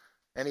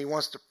 and he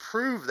wants to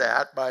prove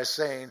that by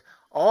saying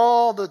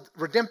all the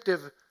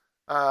redemptive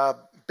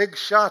big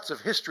shots of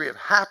history have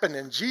happened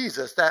in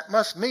Jesus. That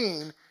must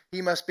mean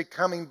he must be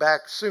coming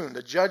back soon.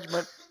 The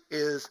judgment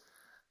is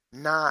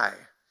nigh.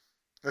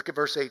 Look at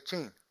verse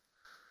 18.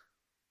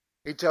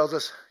 He tells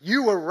us,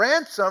 you were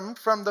ransomed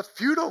from the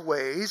futile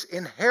ways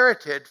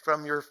inherited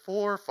from your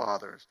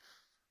forefathers.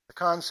 The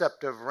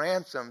concept of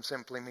ransom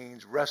simply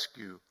means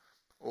rescue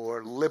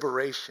or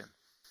liberation.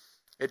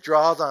 It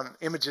draws on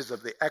images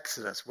of the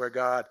Exodus, where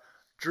God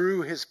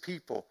drew his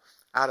people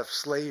out of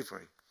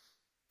slavery.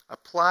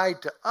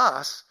 Applied to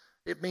us,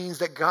 it means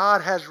that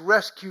God has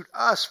rescued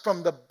us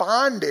from the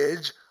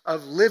bondage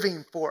of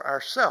living for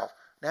ourselves.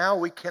 Now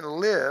we can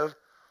live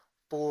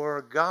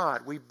for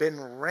God. We've been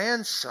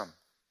ransomed.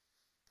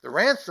 The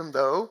ransom,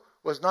 though,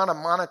 was not a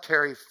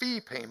monetary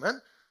fee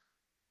payment.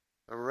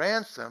 The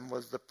ransom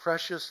was the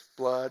precious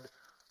blood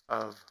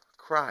of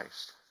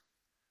Christ.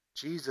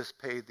 Jesus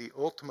paid the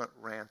ultimate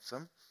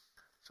ransom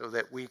so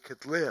that we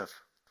could live.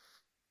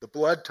 The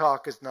blood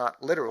talk is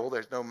not literal.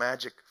 There's no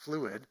magic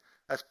fluid.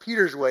 That's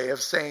Peter's way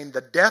of saying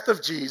the death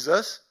of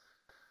Jesus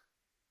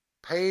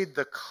paid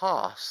the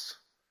cost,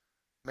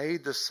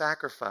 made the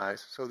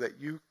sacrifice so that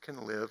you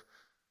can live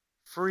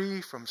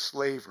free from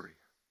slavery.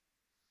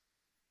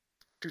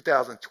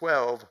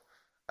 2012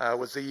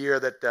 was the year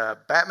that the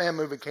Batman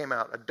movie came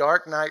out, A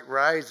Dark Knight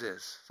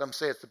Rises. Some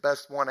say it's the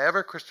best one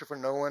ever. Christopher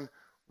Nolan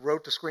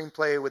wrote the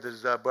screenplay with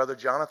his brother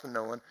Jonathan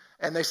Nolan.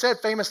 And they said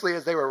famously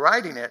as they were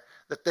writing it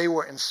that they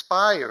were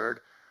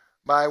inspired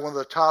by one of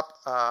the top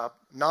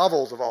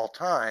novels of all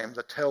time,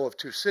 The Tale of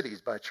Two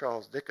Cities by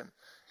Charles Dickens.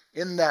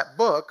 In that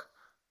book,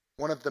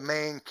 one of the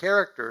main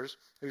characters,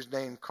 whose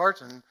name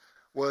Carton,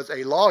 was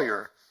a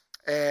lawyer.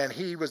 And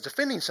he was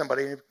defending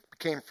somebody and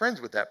became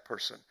friends with that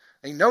person.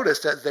 And he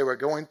noticed as they were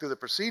going through the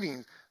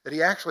proceedings that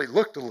he actually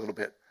looked a little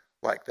bit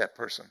like that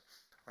person.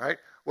 Right?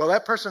 Well,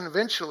 that person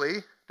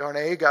eventually,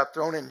 Darnay, got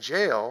thrown in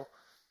jail.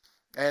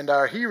 And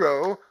our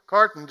hero,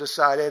 Carton,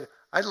 decided,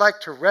 I'd like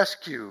to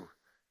rescue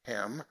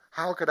him.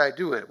 How could I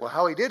do it? Well,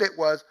 how he did it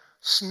was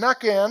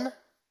snuck in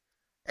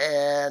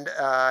and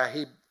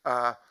he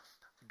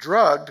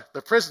drugged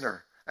the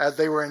prisoner as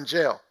they were in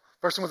jail.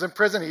 Person was in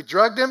prison, he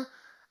drugged him,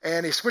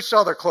 and he switched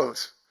all their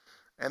clothes.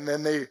 And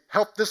then they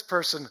helped this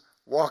person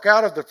walk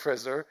out of the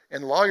prison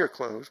in lawyer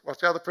clothes,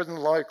 walked out of the prison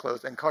in lawyer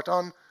clothes, and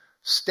Carton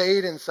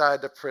stayed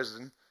inside the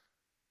prison,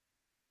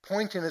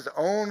 pointing his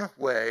own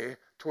way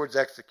towards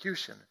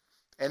execution.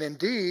 And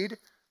indeed,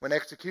 when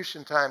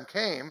execution time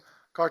came,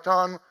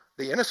 Carton,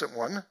 the innocent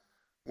one,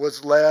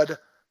 was led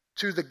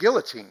to the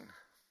guillotine.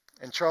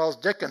 And Charles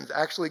Dickens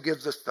actually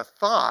gives us the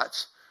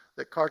thoughts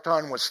that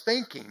Carton was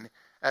thinking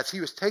as he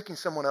was taking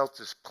someone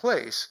else's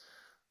place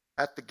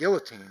at the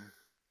guillotine.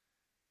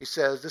 He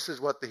says, this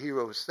is what the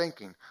hero was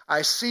thinking.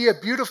 I see a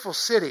beautiful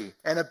city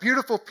and a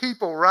beautiful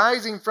people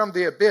rising from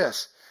the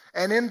abyss.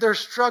 And in their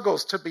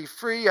struggles to be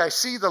free, I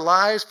see the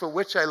lives for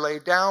which I lay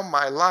down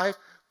my life,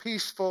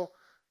 peaceful,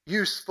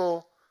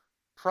 useful,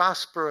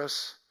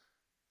 prosperous,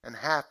 and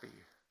happy.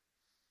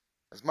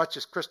 As much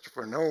as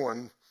Christopher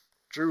Nolan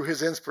drew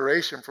his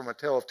inspiration from A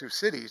Tale of Two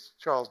Cities,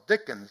 Charles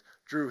Dickens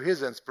drew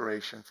his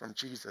inspiration from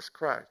Jesus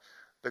Christ,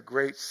 the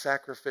great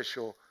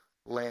sacrificial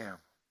lamb.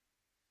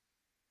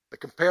 The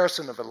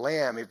comparison of a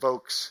lamb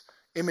evokes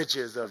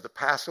images of the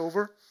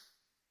Passover.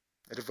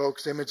 It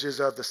evokes images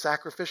of the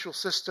sacrificial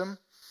system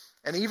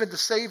and even the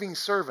saving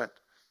servant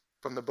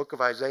from the book of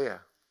Isaiah.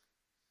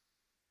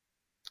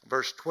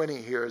 Verse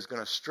 20 here is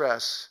going to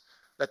stress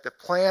that the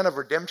plan of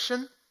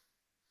redemption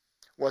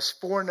was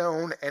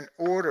foreknown and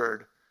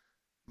ordered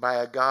by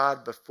a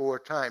God before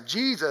time.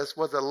 Jesus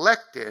was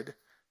elected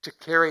to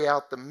carry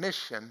out the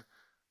mission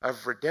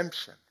of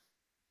redemption.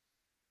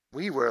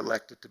 We were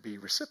elected to be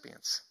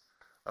recipients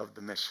of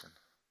the mission.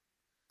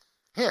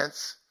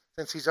 Hence,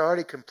 since he's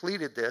already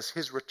completed this,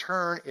 his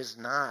return is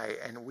nigh,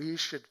 and we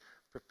should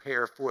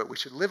prepare for it. We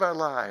should live our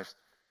lives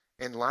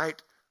in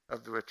light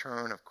of the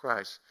return of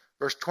Christ.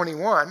 Verse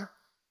 21,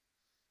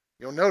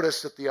 you'll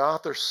notice that the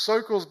author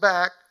circles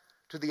back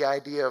to the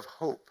idea of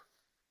hope,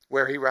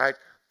 where he writes,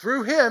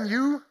 through him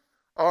you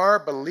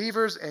are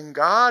believers in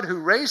God,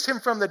 who raised him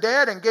from the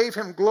dead and gave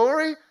him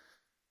glory,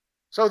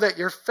 so that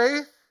your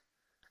faith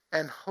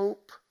and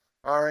hope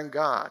are in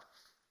God.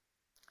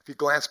 If you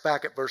glance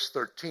back at verse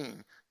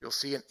 13, you'll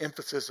see an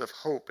emphasis of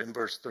hope in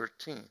verse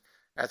 13.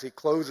 As he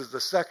closes the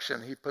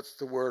section, he puts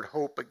the word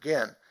hope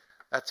again.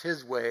 That's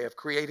his way of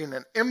creating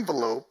an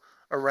envelope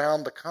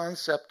around the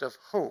concept of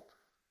hope,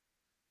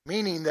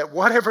 meaning that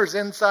whatever's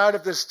inside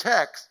of this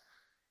text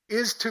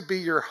is to be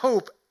your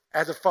hope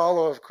as a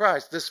follower of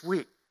Christ this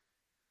week.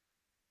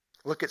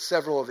 Look at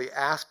several of the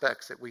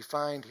aspects that we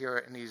find here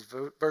in these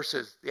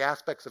verses, the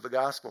aspects of the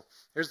gospel.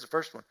 Here's the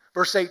first one.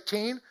 Verse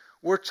 18,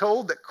 we're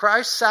told that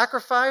Christ's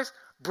sacrifice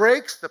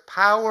breaks the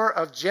power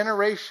of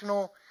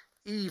generational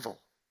evil.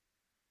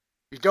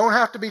 You don't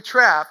have to be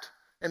trapped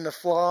in the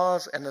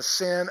flaws and the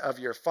sin of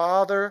your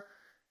father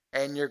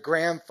and your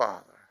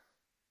grandfather.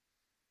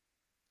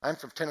 I'm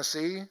from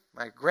Tennessee.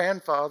 My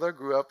grandfather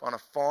grew up on a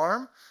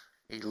farm.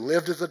 He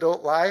lived his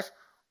adult life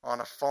on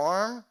a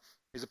farm.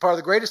 He's a part of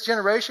the greatest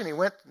generation. He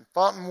went and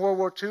fought in World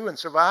War II and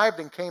survived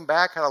and came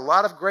back, had a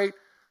lot of great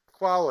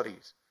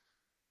qualities.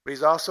 But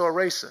he's also a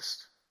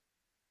racist.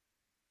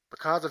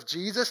 Because of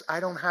Jesus, I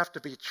don't have to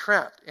be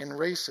trapped in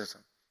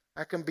racism.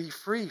 I can be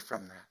free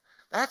from that.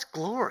 That's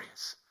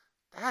glorious.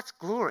 That's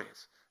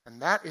glorious.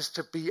 And that is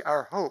to be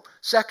our hope.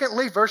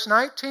 Secondly, verse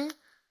 19.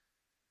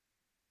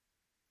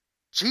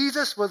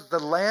 Jesus was the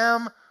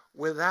Lamb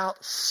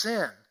without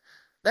sin.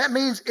 That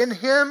means in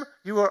him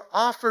you are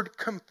offered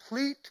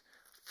complete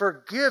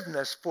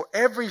forgiveness for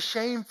every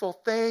shameful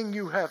thing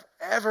you have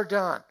ever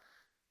done.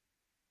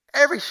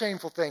 Every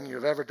shameful thing you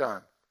have ever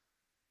done.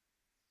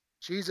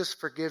 Jesus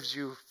forgives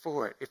you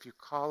for it if you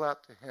call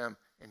out to him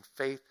in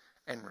faith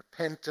and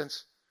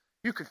repentance.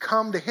 You can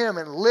come to him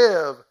and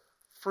live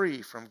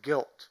free from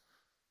guilt.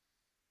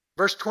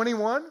 Verse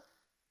 21,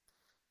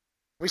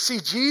 we see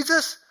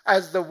Jesus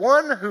as the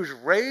one who's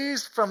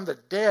raised from the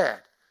dead.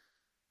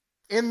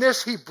 In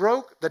this, he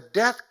broke the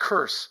death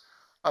curse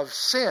of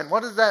sin.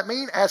 What does that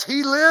mean? As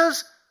he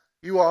lives,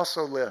 you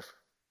also live.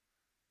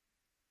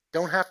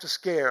 Don't have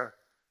to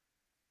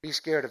be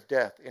scared of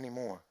death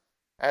anymore.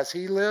 As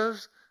he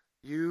lives,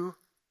 you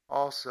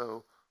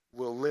also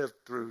will live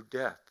through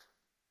death.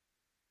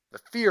 The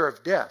fear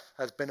of death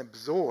has been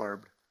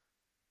absorbed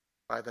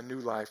by the new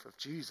life of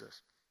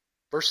Jesus.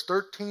 Verse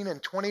 13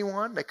 and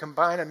 21, they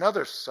combine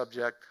another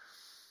subject.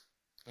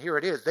 Here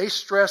it is. They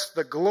stress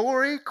the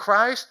glory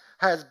Christ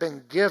has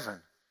been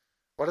given.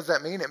 What does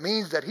that mean? It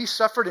means that he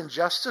suffered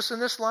injustice in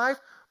this life,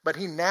 but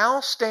he now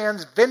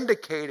stands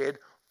vindicated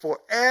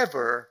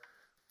forever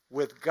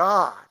with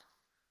God.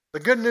 The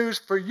good news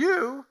for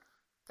you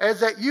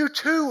is that you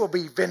too will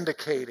be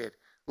vindicated,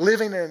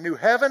 living in a new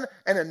heaven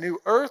and a new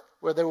earth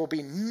where there will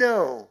be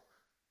no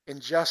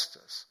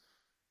injustice.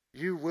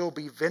 You will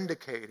be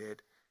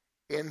vindicated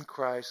in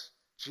Christ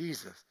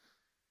Jesus.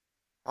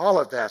 All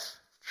of that's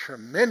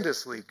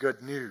tremendously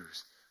good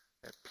news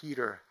that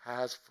Peter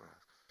has for us.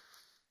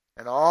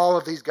 And all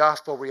of these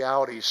gospel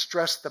realities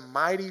stress the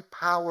mighty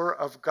power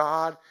of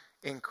God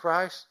in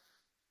Christ.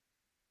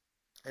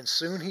 And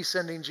soon he's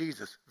sending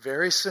Jesus.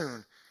 Very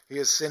soon he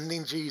is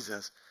sending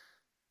Jesus.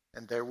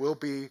 And there will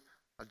be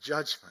a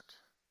judgment.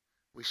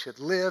 We should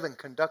live and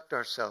conduct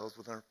ourselves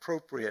with an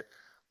appropriate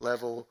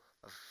level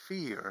of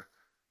fear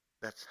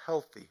that's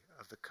healthy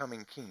of the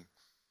coming King.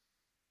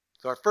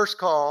 So our first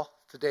call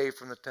today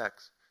from the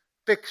text,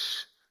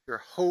 fix your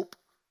hope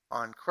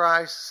on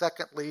Christ.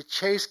 Secondly,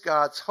 chase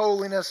God's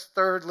holiness.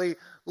 Thirdly,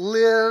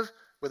 live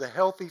with a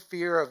healthy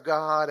fear of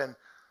God. And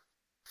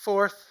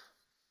fourth,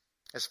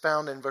 as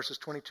found in verses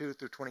 22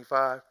 through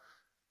 25,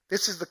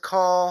 this is the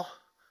call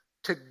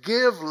to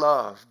give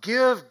love.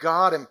 Give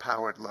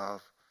God-empowered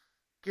love.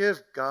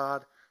 Give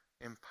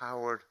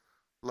God-empowered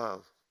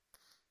love.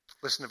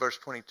 Listen to verse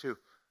 22.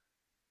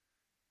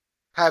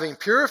 Having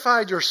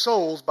purified your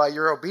souls by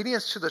your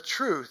obedience to the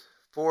truth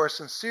for a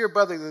sincere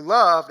brotherly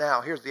love,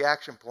 now here's the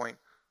action point.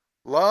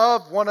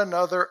 Love one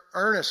another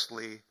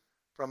earnestly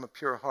from a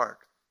pure heart.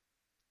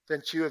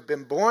 Since you have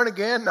been born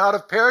again, not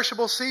of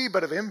perishable seed,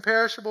 but of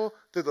imperishable,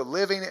 through the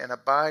living and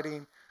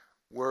abiding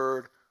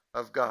word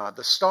of God.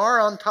 The star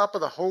on top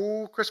of the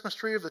whole Christmas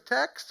tree of the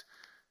text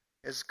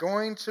is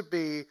going to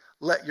be,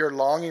 let your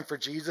longing for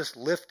Jesus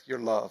lift your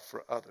love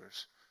for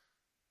others.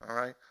 All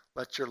right?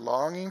 Let your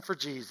longing for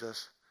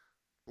Jesus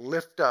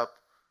lift up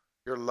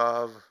your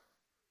love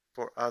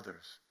for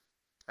others.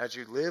 As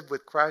you live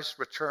with Christ's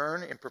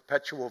return in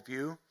perpetual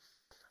view,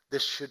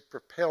 this should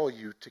propel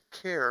you to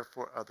care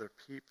for other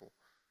people.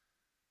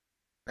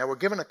 Now, we're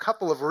given a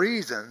couple of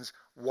reasons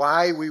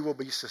why we will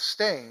be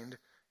sustained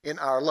in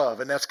our love.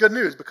 And that's good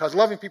news, because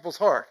loving people's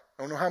hard.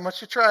 I don't know how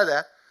much you try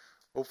that,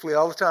 hopefully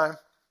all the time.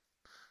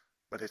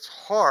 But it's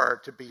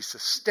hard to be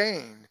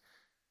sustained.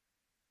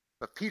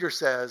 But Peter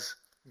says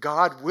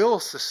God will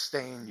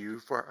sustain you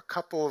for a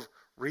couple of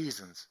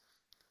reasons.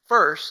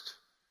 First,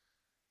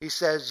 he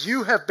says,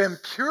 you have been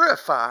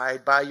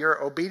purified by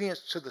your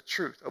obedience to the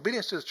truth.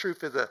 Obedience to the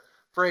truth is a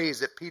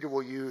phrase that Peter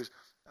will use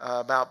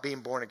about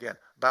being born again,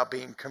 about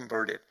being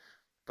converted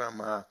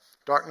from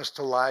darkness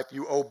to life.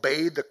 You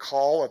obeyed the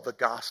call of the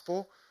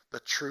gospel, the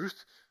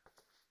truth.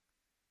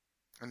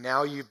 And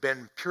now you've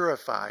been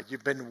purified.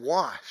 You've been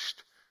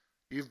washed.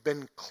 You've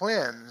been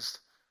cleansed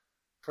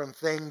from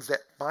things that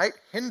might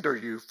hinder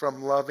you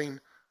from loving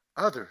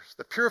others.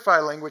 The purify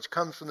language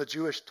comes from the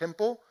Jewish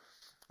temple,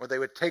 where they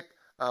would take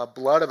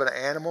blood of an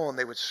animal and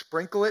they would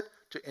sprinkle it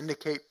to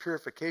indicate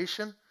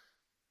purification.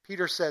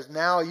 Peter says,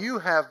 now you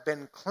have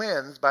been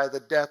cleansed by the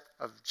death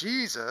of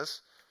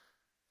Jesus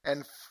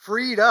and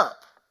freed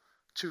up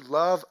to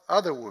love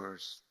other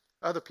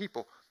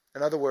people.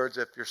 In other words,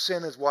 if your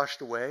sin is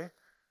washed away,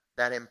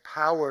 that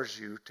empowers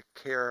you to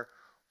care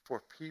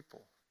for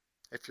people.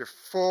 If you're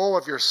full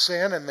of your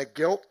sin and the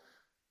guilt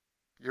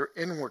your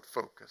inward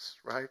focus,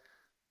 right?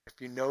 If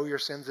you know your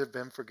sins have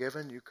been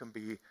forgiven, you can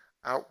be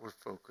outward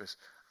focused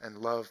and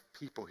love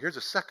people. Here's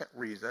a second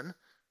reason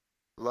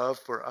love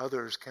for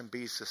others can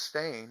be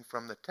sustained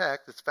from the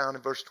text that's found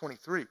in verse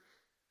 23.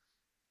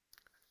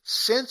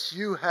 Since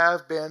you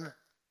have been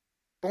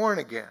born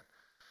again,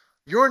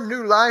 your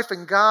new life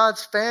in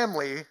God's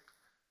family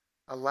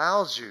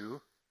allows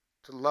you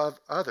to love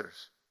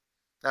others.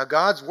 Now,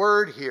 God's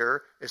word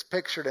here is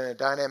pictured in a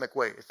dynamic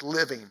way. It's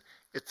living.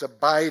 It's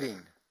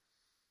abiding.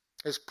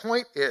 His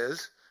point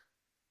is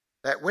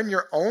that when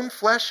your own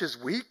flesh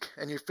is weak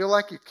and you feel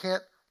like you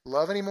can't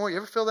love anymore, you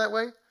ever feel that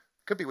way? It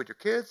could be with your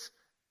kids,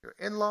 your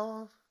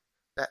in-laws,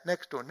 that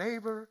next-door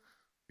neighbor,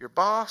 your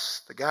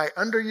boss, the guy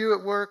under you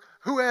at work,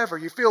 whoever.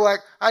 You feel like,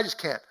 I just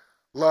can't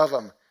love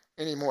them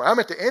anymore. I'm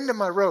at the end of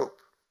my rope.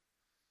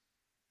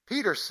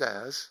 Peter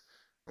says,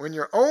 when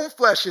your own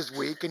flesh is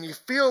weak and you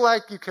feel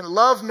like you can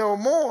love no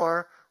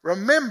more,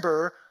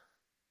 remember,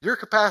 your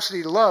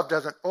capacity to love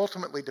doesn't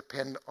ultimately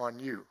depend on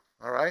you,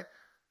 all right?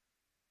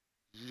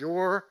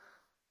 Your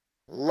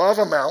love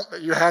amount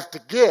that you have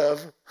to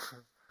give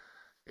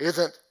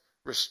isn't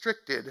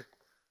restricted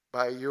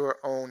by your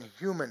own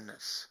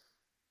humanness.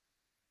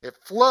 It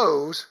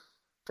flows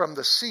from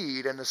the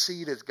seed, and the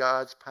seed is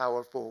God's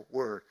powerful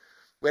word.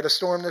 We had a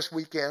storm this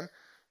weekend.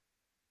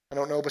 I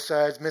don't know,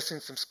 besides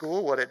missing some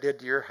school, what it did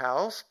to your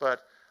house,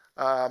 but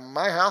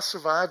my house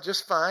survived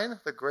just fine,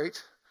 the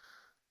great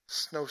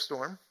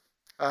snowstorm.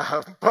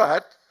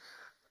 But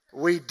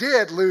we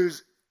did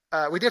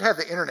have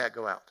the internet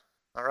go out,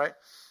 all right?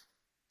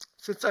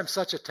 Since I'm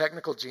such a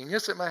technical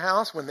genius at my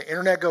house, when the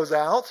internet goes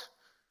out,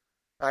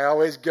 I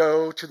always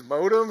go to the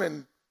modem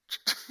and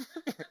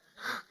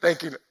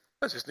thinking,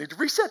 I just need to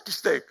reset this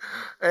thing.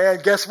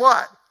 And guess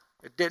what?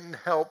 It didn't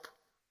help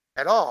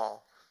at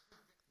all.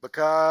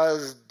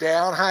 Because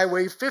down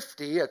Highway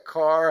 50, a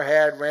car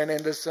had ran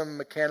into some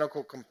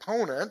mechanical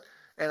component,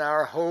 and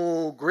our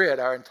whole grid,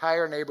 our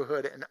entire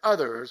neighborhood and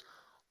others,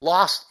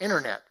 lost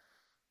internet.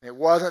 It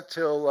wasn't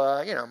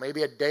till,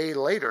 maybe a day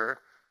later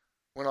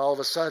when all of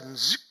a sudden,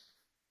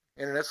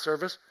 internet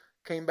service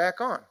came back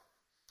on.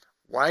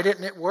 Why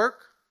didn't it work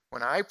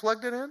when I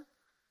plugged it in?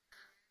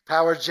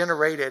 Power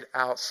generated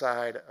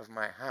outside of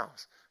my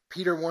house.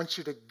 Peter wants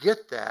you to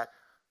get that.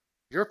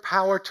 Your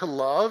power to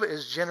love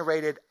is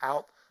generated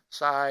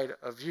outside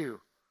of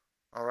you.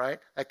 All right?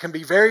 That can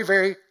be very,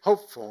 very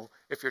hopeful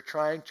if you're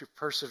trying to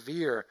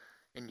persevere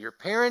in your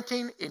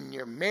parenting, in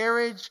your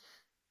marriage,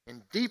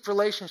 in deep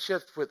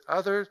relationships with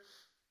others.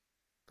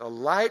 The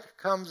light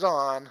comes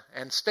on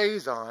and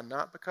stays on,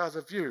 not because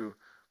of you,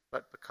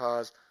 but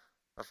because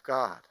of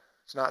God.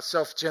 It's not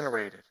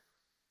self-generated.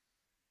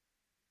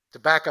 To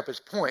back up his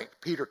point,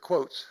 Peter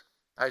quotes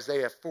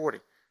Isaiah 40,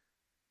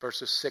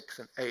 verses 6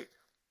 and 8.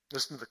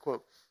 Listen to the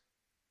quote.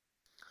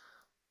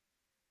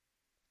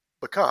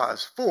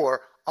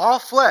 For all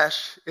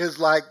flesh is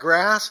like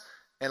grass,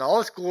 and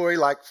all its glory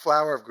like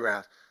flower of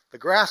grass. The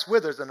grass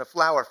withers and the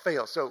flower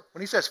fails. So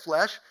when he says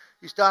flesh,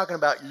 he's talking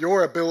about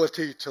your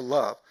ability to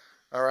love.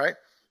 All right?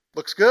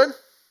 Looks good,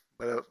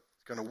 but it's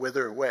going to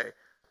wither away.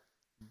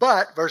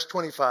 But, verse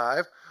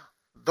 25,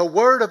 the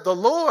word of the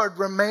Lord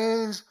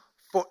remains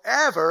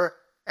forever,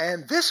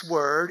 and this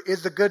word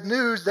is the good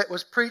news that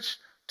was preached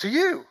to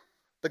you.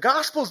 The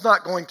gospel's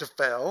not going to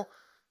fail.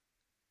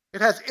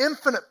 It has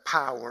infinite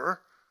power.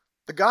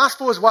 The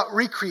gospel is what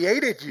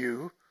recreated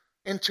you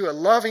into a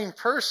loving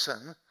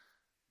person.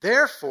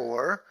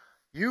 Therefore,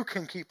 you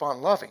can keep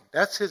on loving.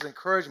 That's his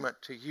encouragement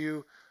to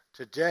you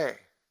today.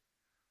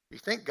 You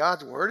think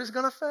God's word is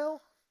going to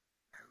fail?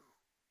 No.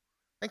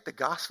 Think the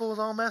gospel is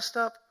all messed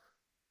up?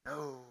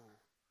 No.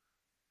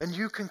 Then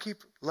you can keep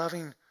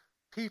loving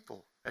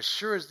people. As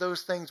sure as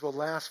those things will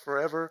last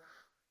forever,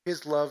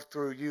 his love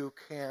through you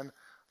can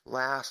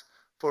last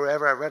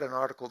forever. I read an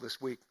article this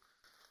week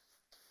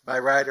by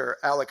writer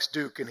Alex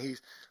Duke, and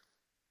he's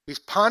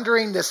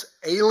pondering this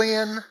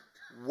alien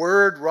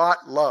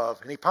word-wrought love.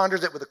 And he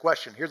ponders it with a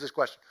question. Here's his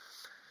question.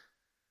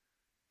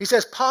 He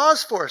says,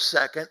 pause for a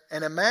second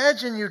and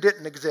imagine you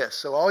didn't exist.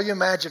 So all you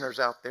imaginers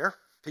out there,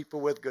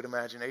 people with good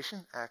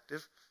imagination,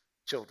 active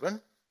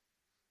children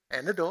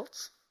and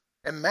adults,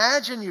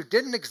 imagine you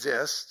didn't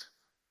exist.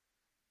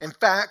 In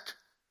fact,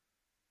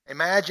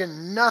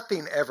 imagine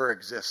nothing ever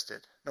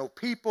existed. No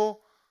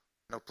people,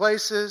 no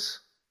places,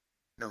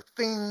 no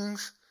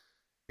things.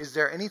 Is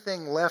there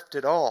anything left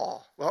at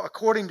all? Well,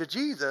 according to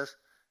Jesus,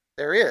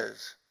 there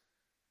is.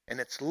 And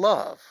it's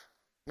love.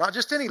 Not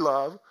just any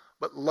love,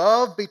 but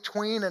love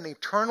between an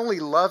eternally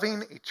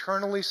loving,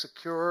 eternally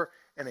secure,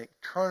 and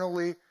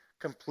eternally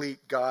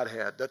complete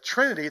Godhead. The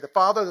Trinity, the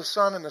Father, the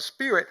Son, and the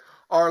Spirit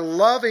are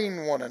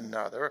loving one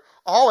another.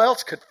 All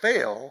else could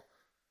fail.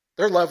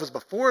 Their love was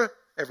before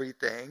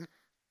everything.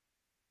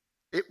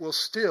 It will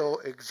still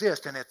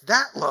exist. And it's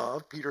that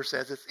love, Peter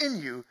says, it's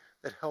in you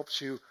that helps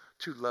you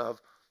to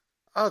love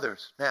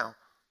others. Now,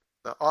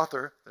 the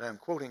author that I'm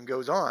quoting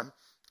goes on.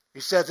 He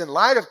says, in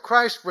light of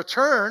Christ's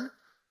return,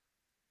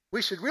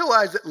 we should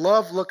realize that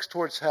love looks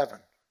towards heaven.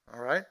 All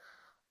right?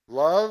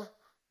 Love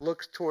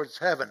looks towards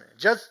heaven. It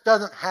just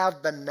doesn't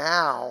have the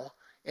now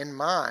in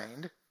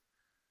mind.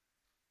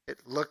 It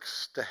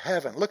looks to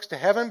heaven. It looks to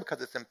heaven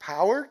because it's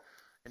empowered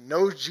and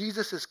knows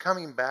Jesus is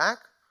coming back.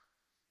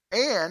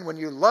 And when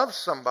you love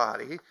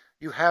somebody,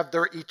 you have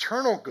their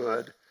eternal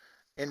good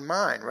in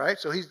mind, right?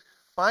 So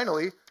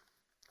finally,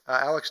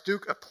 Alex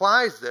Duke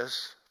applies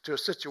this to a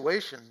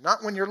situation,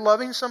 not when you're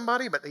loving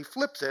somebody, but he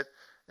flips it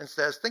and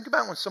says, think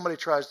about when somebody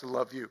tries to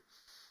love you,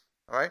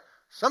 all right?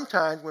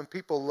 Sometimes when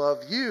people love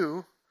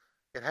you,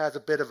 it has a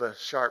bit of a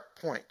sharp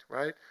point,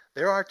 right?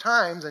 There are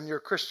times in your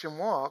Christian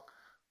walk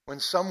when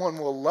someone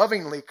will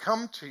lovingly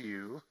come to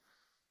you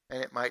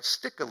and it might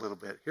stick a little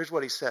bit. Here's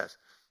what he says.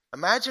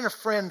 Imagine a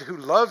friend who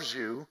loves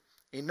you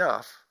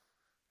enough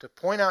to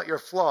point out your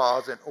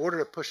flaws in order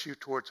to push you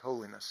towards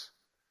holiness.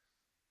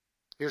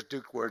 Here's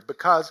Duke's words.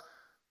 Because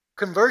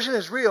conversion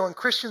is real and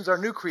Christians are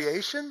new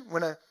creation,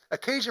 when an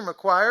occasion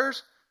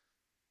requires,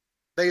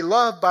 they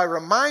love by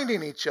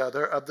reminding each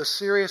other of the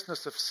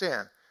seriousness of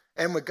sin.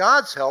 And with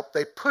God's help,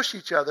 they push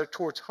each other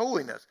towards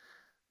holiness.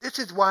 This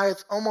is why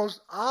it's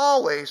almost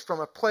always from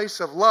a place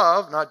of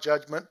love, not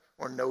judgment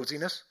or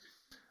nosiness,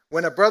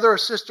 when a brother or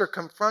sister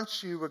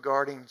confronts you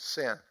regarding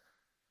sin.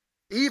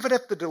 Even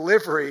if the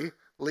delivery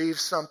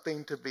leaves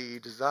something to be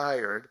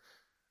desired,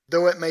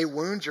 though it may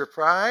wound your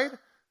pride,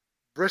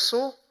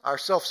 bristle our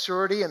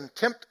self-surety, and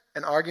tempt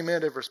an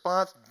argumentative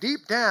response,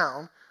 deep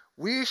down,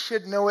 we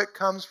should know it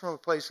comes from a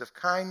place of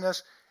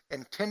kindness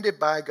intended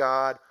by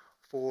God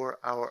for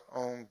our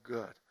own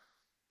good.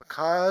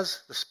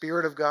 Because the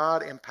Spirit of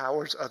God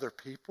empowers other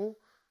people,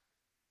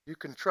 you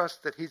can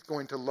trust that He's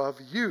going to love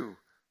you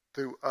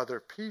through other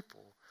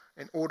people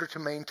in order to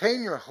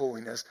maintain your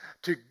holiness,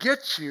 to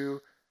get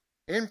you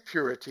in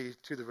purity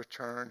to the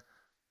return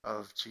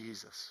of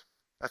Jesus.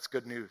 That's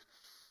good news.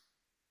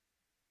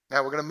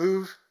 Now we're going to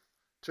move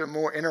to a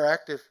more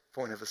interactive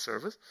point of the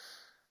service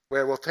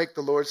where we'll take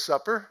the Lord's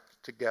Supper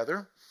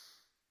together.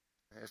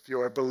 If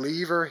you're a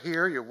believer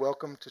here, you're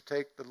welcome to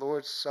take the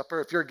Lord's Supper.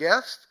 If you're a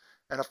guest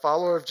and a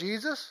follower of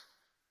Jesus,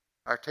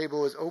 our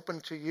table is open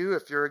to you.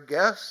 If you're a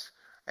guest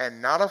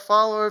and not a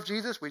follower of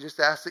Jesus, we just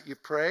ask that you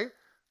pray,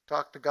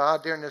 talk to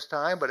God during this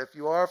time. But if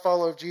you are a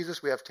follower of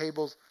Jesus, we have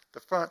tables at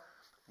the front,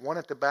 one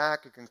at the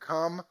back. You can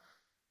come,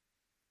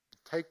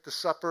 take the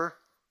supper,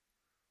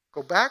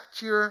 go back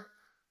to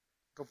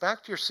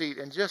your seat,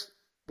 and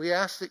we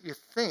ask that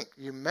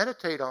you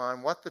meditate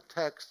on what the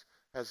text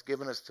has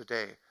given us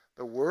today.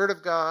 The Word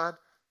of God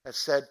has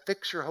said,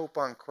 fix your hope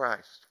on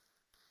Christ.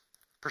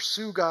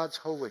 Pursue God's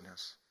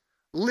holiness.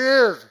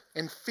 Live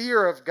in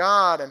fear of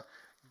God and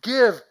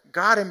give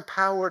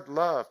God-empowered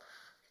love.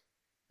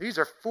 These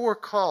are 4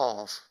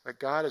 calls that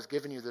God has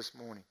given you this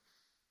morning.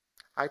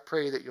 I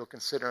pray that you'll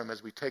consider them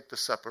as we take the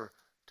supper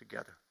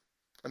together.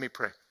 Let me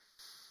pray.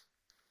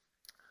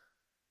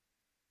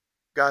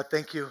 God,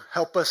 thank you.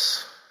 Help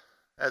us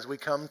as we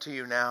come to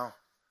you now.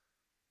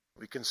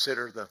 We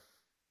consider the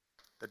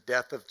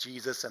death of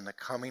Jesus and the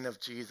coming of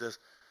Jesus.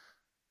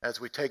 As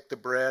we take the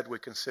bread, we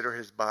consider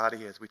his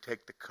body. As we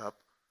take the cup,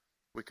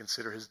 we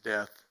consider his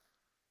death.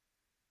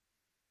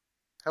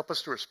 Help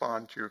us to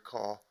respond to your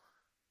call.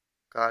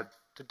 God,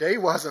 today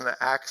wasn't an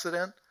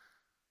accident.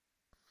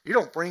 You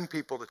don't bring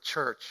people to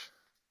church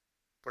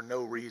for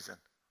no reason.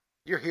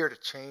 You're here to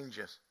change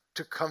us,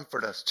 to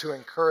comfort us, to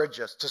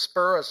encourage us, to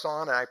spur us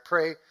on. And I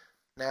pray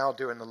now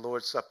during the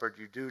Lord's Supper,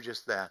 you do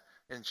just that.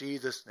 In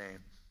Jesus'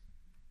 name,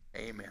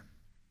 amen.